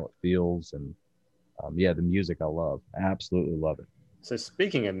how it feels and yeah, the music I love. I absolutely love it. So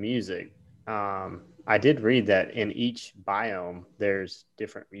speaking of music, I did read that in each biome there's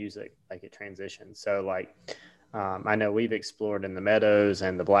different music, like it transitions. So like I know we've explored in the meadows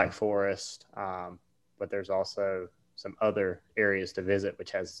and the Black Forest, but there's also some other areas to visit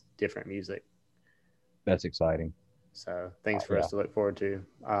which has different music. That's exciting. So things for Yeah. us to look forward to.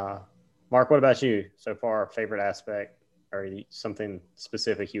 Mark, what about you so far? Favorite aspect or something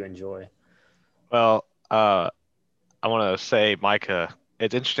specific you enjoy? Well, I want to say, Micah,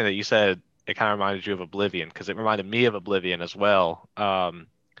 it's interesting that you said it kind of reminded you of Oblivion because it reminded me of Oblivion as well.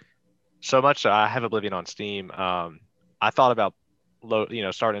 So much that I have Oblivion on Steam. I thought about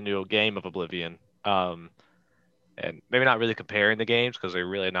starting a new game of Oblivion, and maybe not really comparing the games because they're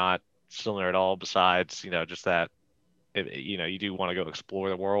really not similar at all. Besides, just that you do want to go explore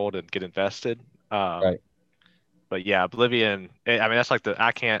the world and get invested. Um, Right. but yeah, Oblivion. I mean, that's like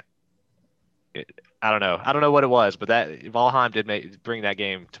I can't. I don't know. I don't know what it was, but that Valheim did bring that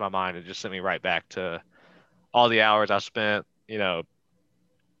game to my mind and just sent me right back to all the hours I spent, doing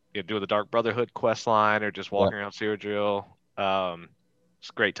the Dark Brotherhood quest line or just Yeah. walking around Cyrodiil.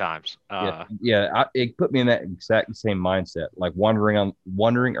 It's great times. Yeah. Yeah. It put me in that exact same mindset, like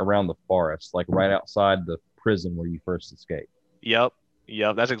wandering around the forest, like right outside the prison where you first escaped. Yep,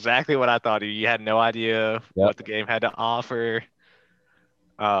 yep. That's exactly what I thought. You had no idea Yep. what the game had to offer.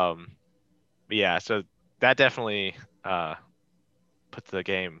 Um, but yeah, so that definitely uh put the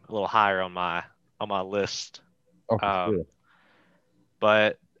game a little higher on my list. Oh, for Um, sure.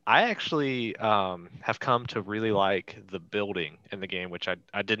 but I actually have come to really like the building in the game, which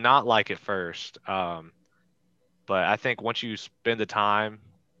I did not like at first. But I think once you spend the time,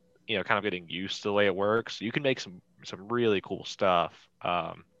 kind of getting used to the way it works, you can make some really cool stuff.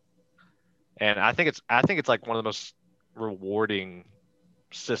 And I think it's like one of the most rewarding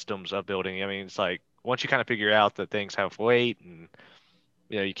systems of building. I mean, it's like once you kind of figure out that things have weight and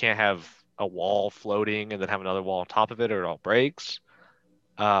you can't have a wall floating and then have another wall on top of it or it all breaks.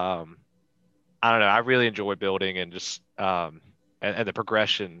 Um, I don't know. I really enjoy building and just and the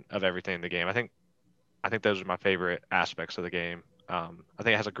progression of everything in the game. I think those are my favorite aspects of the game. I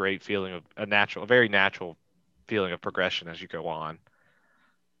think it has a great feeling of a very natural feeling of progression as you go on.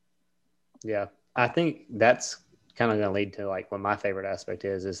 Yeah, I think that's kind of going to lead to like what my favorite aspect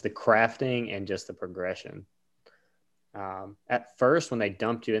is the crafting and just the progression. At first, when they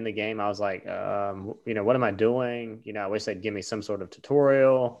dumped you in the game, I was like, what am I doing? I wish they'd give me some sort of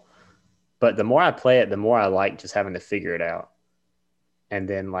tutorial. But the more I play it, the more I like just having to figure it out. And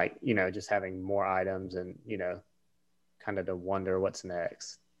then, like, just having more items and, kind of to wonder what's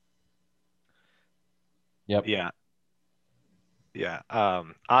next. Yep. Yeah, yeah.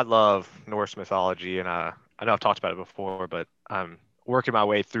 I love Norse mythology, and I know I've talked about it before, but I'm working my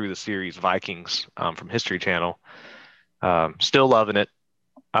way through the series Vikings from History Channel. Still loving it.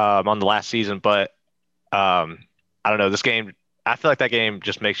 On the last season, but um, I don't know. This game, I feel like that game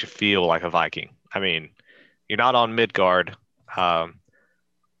just makes you feel like a Viking. I mean, you're not on Midgard, um,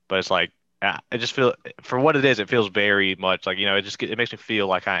 but it's like it just feel for what it is. It feels very much like it makes me feel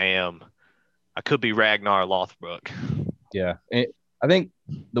like I am. I could be Ragnar Lothbrok. Yeah. I think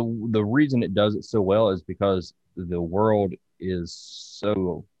the reason it does it so well is because the world is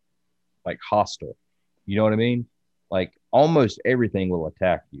so like hostile. You know what I mean? Like almost everything will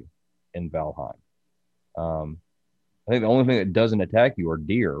attack you in Valheim. Um, I think the only thing that doesn't attack you are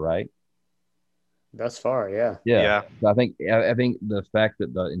deer, right? Thus far, yeah. Yeah. Yeah, So I think the fact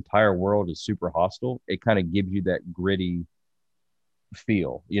that the entire world is super hostile, it kind of gives you that gritty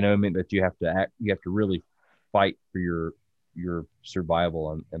feel. You know what I mean? That you have to really fight for your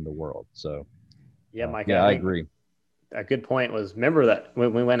survival in the world. So Yeah, Mike, yeah, I I think agree. a good point was remember that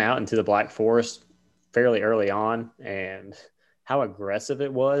when we went out into the Black Forest fairly early on and how aggressive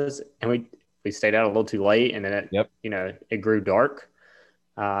it was, and we stayed out a little too late, and then Yep. it grew dark,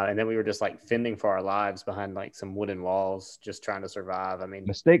 and then we were just like fending for our lives behind like some wooden walls, just trying to survive. I mean,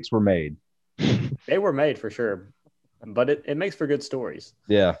 Mistakes were made. they were made for sure, but it makes for good stories.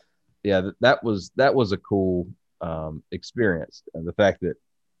 Yeah. Yeah. That was a cool experience. And the fact that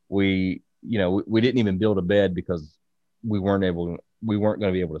we didn't even build a bed because we weren't going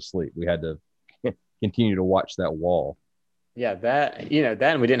to be able to sleep. We had to continue to watch that wall. Yeah, that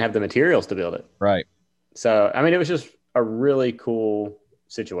and we didn't have the materials to build it. Right. So I mean, it was just a really cool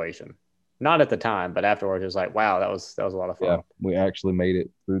situation. Not at the time, but afterwards, it was like, wow, that was a lot of Yeah. fun. We actually made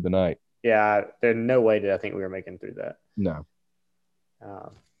it through the night. Yeah, there's no way did I think we were making through that. No.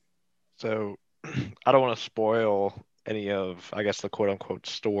 Um, So I don't want to spoil any of, I guess, the quote unquote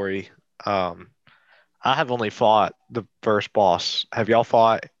story. Um, I have only fought the first boss. Have y'all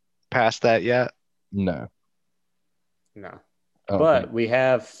fought past that yet? No. no, I don't think. but we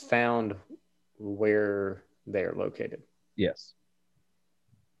have found where they're located. Yes.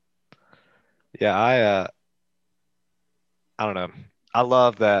 Yeah, I don't know. I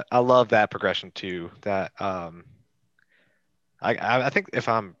love that. I love that progression too. That I think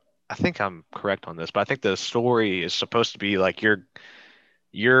I think I'm correct on this, but I think the story is supposed to be like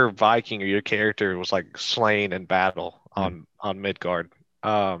your Viking or your character was like slain in battle Hmm. on Midgard,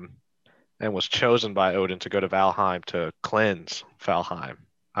 um, and was chosen by Odin to go to Valheim to cleanse Valheim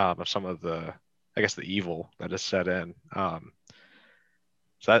of some of the, I guess, the evil that is set in.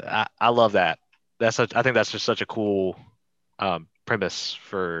 So I love that. I think that's just such a cool premise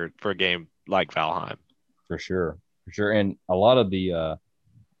for a game like Valheim. For sure. For sure. And a lot of the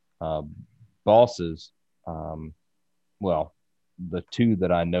uh, bosses, um, well, the two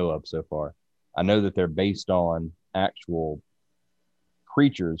that I know of so far, I know that they're based on actual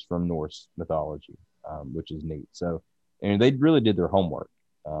creatures from Norse mythology, which is neat. So, and they really did their homework.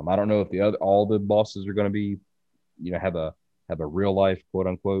 I don't know if all the bosses are going to be, have a real life quote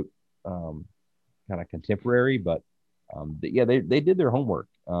unquote um, kind of contemporary, but yeah, they did their homework.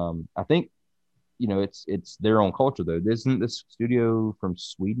 I think it's their own culture though. Isn't this studio from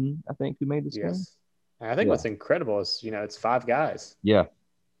Sweden? I think who made this game? Yes, and I think Yeah, what's incredible is it's five guys. yeah,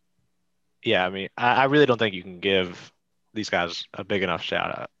 Yeah, I mean, I really don't think you can give these guys a big enough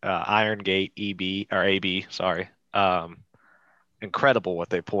shout out. Iron Gate EB or AB, sorry. Incredible what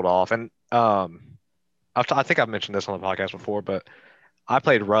they pulled off. And I think I've mentioned this on the podcast before, but I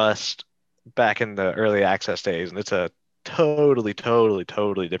played Rust back in the early access days, and it's a totally, totally,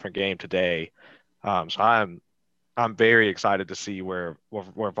 totally different game today. So I'm very excited to see where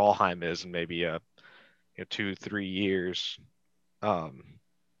Valheim is in maybe 2, 3 years, um,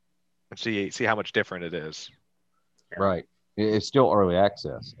 and see how much different it is. Yeah, right. It's still early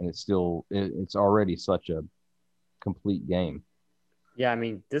access, and it's already such a complete game. yeah. I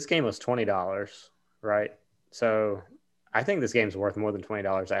mean, this game was $20, right? So I think this game's worth more than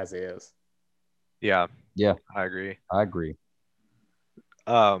 $20 as is. Yeah, Yeah, I agree. I agree.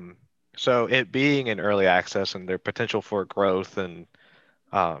 Um, so it being in early access and their potential for growth and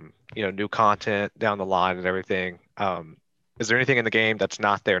new content down the line and everything. Is there anything in the game that's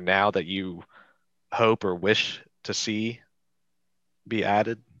not there now that you hope or wish to see be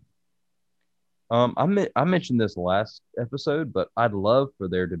added? I mentioned this last episode, but I'd love for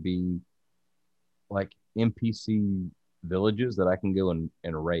there to be like NPC villages that I can go and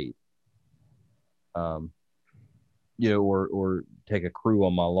raid. Um, or take a crew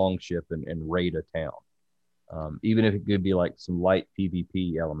on my long ship and raid a town. Even if it could be like some light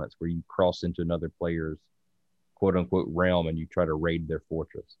PvP elements where you cross into another player's quote unquote realm and you try to raid their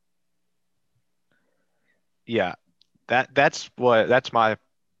fortress. Yeah, that's my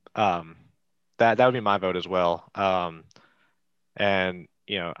um that would be my vote as well. And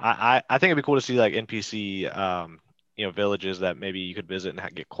I think it'd be cool to see like NPC villages that maybe you could visit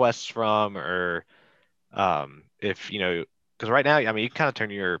and get quests from, or if because right now, I mean, you can kind of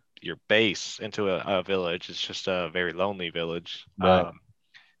turn your base into a village. It's just a very lonely village. Right.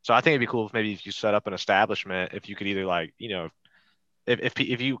 So I think it'd be cool if you set up an establishment, if you could either like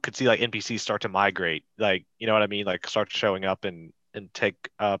if you could see like NPCs start to migrate, like you know what I mean, like start showing up and take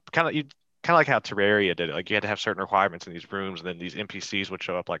kind of like how Terraria did it. Like you had to have certain requirements in these rooms, and then these NPCs would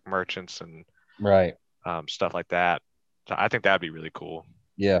show up like merchants and Right. stuff like that. So I think that'd be really cool.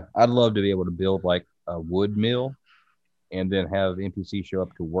 Yeah. I'd love to be able to build like a wood mill and then have NPC show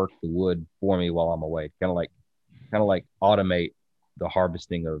up to work the wood for me while I'm away. Kind of like automate the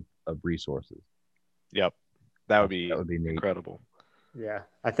harvesting of resources. Yep. That would That be would be neat. incredible. Yeah,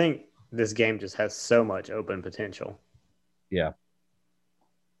 I think this game just has so much open potential. Yeah.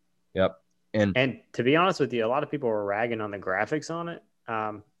 Yep. And to be honest with you, a lot of people were ragging on the graphics on it.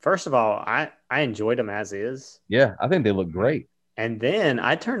 First of all, I enjoyed them as is. yeah, I think they look great. And then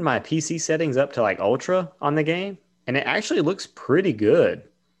I turned my PC settings up to like ultra on the game, and it actually looks pretty good.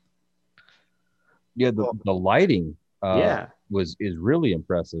 Yeah, the lighting Yeah. is really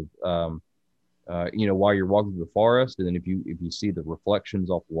impressive. While you're walking through the forest, and then if you see the reflections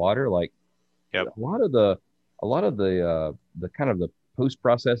off water, like Yep. a lot of the kind of the post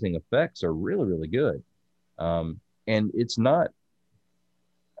processing effects are really really good. And it's not,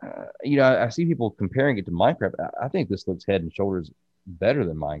 I see people comparing it to Minecraft. I think this looks head and shoulders better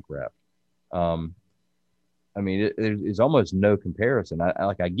than Minecraft. Um, I mean, there's almost no comparison.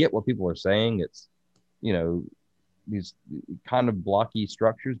 I get what people are saying. It's, you know, these kind of blocky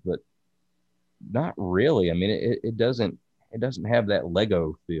structures, but not really. I mean, it doesn't have that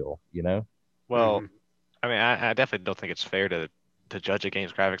Lego feel. Well, I mean, I definitely don't think it's fair to judge a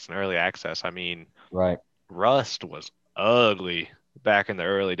game's graphics in early access. I mean, Right. Rust was ugly back in the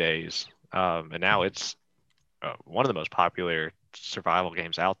early days, and now it's one of the most popular survival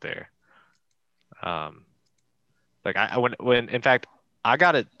games out there. Um, like when in fact I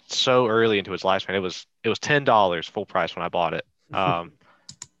got it so early into its lifespan, it was $10 full price when I bought it.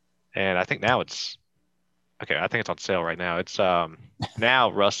 And I think now it's okay. I think it's on sale right now. It's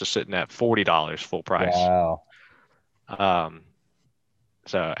now Rust is sitting at $40 full price. Wow. Um,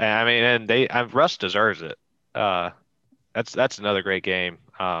 so and I mean, and Rust deserves it. Uh, that's another great game.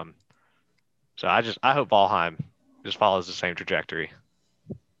 So I hope Valheim just follows the same trajectory.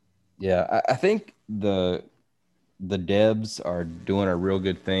 Yeah, I think the devs are doing a real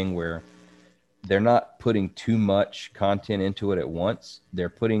good thing where they're not putting too much content into it at once. They're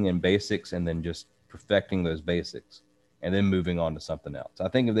putting in basics and then just perfecting those basics and then moving on to something else. I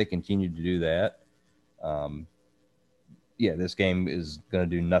think if they continue to do that, um, yeah, this game is going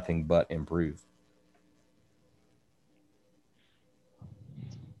to do nothing but improve.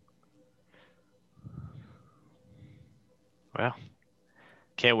 Well,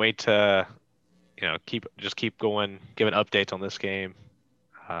 can't wait to keep going, giving updates on this game.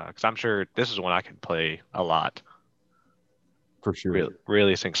 Because I'm sure this is one I can play a lot. For sure.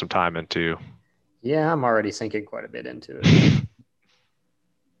 Really sink some time into. Yeah, I'm already sinking quite a bit into it.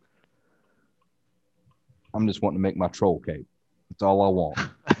 I'm just wanting to make my troll cape. That's all I want.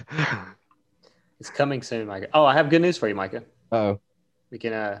 It's coming soon, Micah. Oh, I have good news for you, Micah. Oh, We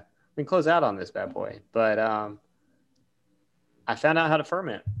can close out on this bad boy. But I found out how to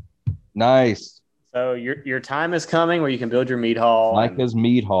ferment. nice. So your time is coming where you can build your meat hall. Micah's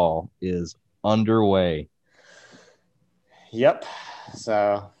meat hall is underway. Yep.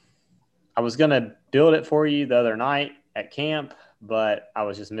 So I was gonna build it for you the other night at camp, but I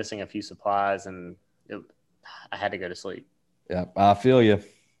was just missing a few supplies, and I had to go to sleep. Yep, I feel you.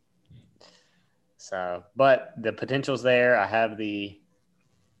 So, but the potential's there. I have the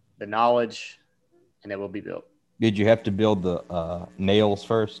knowledge, and it will be built. Did you have to build the nails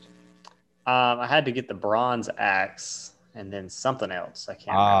first? I had to get the bronze axe and then something else. I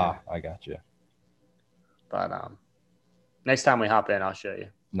can't remember. I got you. But next time we hop in, I'll show you.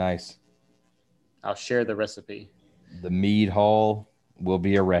 Nice. I'll share the recipe. The mead hall will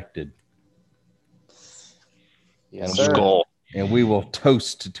be erected. Yes, and sir. And we will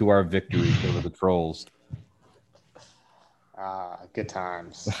toast to our victory over the trolls. Good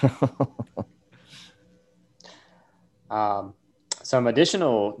times. Some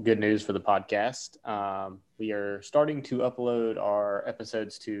additional good news for the podcast. We are starting to upload our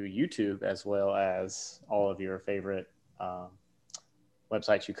episodes to YouTube as well as all of your favorite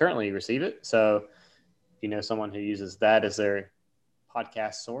websites you currently receive it. So if you know someone who uses that as their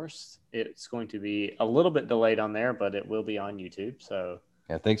podcast source, it's going to be a little bit delayed on there, but it will be on YouTube. So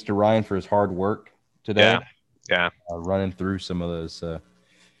yeah, thanks to Ryan for his hard work today. Yeah. Running through some of those.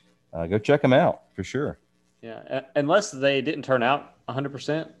 Go check them out for sure. Yeah, unless they didn't turn out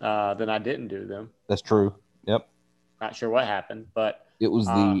 100%, then I didn't do them. That's true. Yep. Not sure what happened, but it was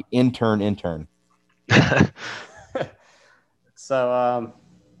the intern. So,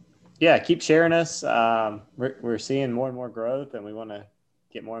 yeah, keep sharing us. We're seeing more and more growth, and we want to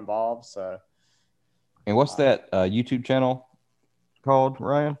get more involved. So, and what's that YouTube channel called,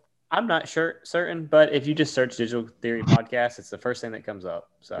 Ryan? I'm not certain, but if you just search Digital Theory Podcast, it's the first thing that comes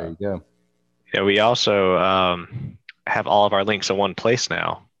up. So there you go. Yeah, we also have all of our links in one place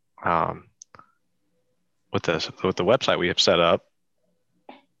now. With the website we have set up,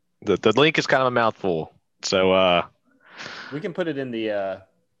 the link is kind of a mouthful. So We can put it in the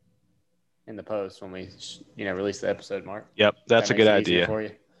post when we release the episode, Mark. Yep, that's a That makes good it easier idea. for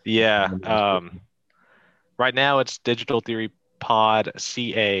you. Yeah. Right now it's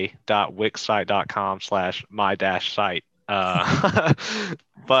digitaltheorypodca.wixsite.com/my-site.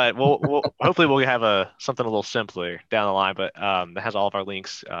 But we'll hopefully we'll have something a little simpler down the line. But that has all of our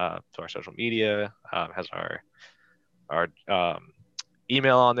links to our social media. Has our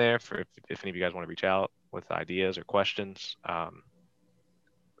email on there for if any of you guys want to reach out with ideas or questions.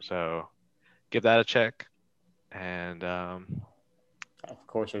 So give that a check. And of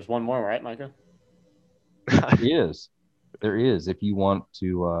course, there's one more, right, Micah? There is. If you want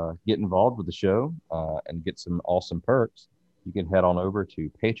to get involved with the show and get some awesome perks, you can head on over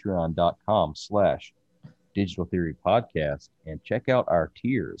to patreon.com/Digital Theory Podcast and check out our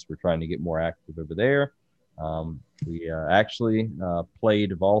tiers. We're trying to get more active over there. We actually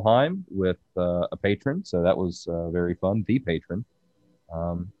played Valheim with a patron, so that was very fun, the patron.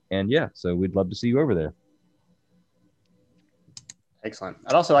 And yeah, so we'd love to see you over there. Excellent.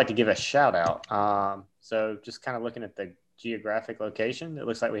 I'd also like to give a shout out. So just kind of looking at the geographic location, it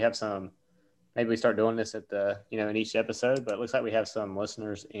looks like we have some, maybe we start doing this at in each episode, but it looks like we have some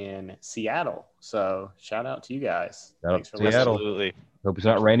listeners in Seattle. So shout out to you guys. Shout out Thanks to for Seattle. listening. absolutely. Hope it's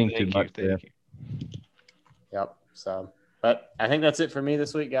not raining too Thank much there. you. Yep. So, but I think that's it for me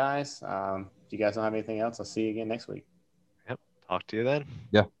this week, guys. If you guys don't have anything else, I'll see you again next week. Yep. Talk to you then.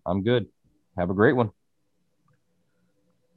 Yeah, I'm good. Have a great one.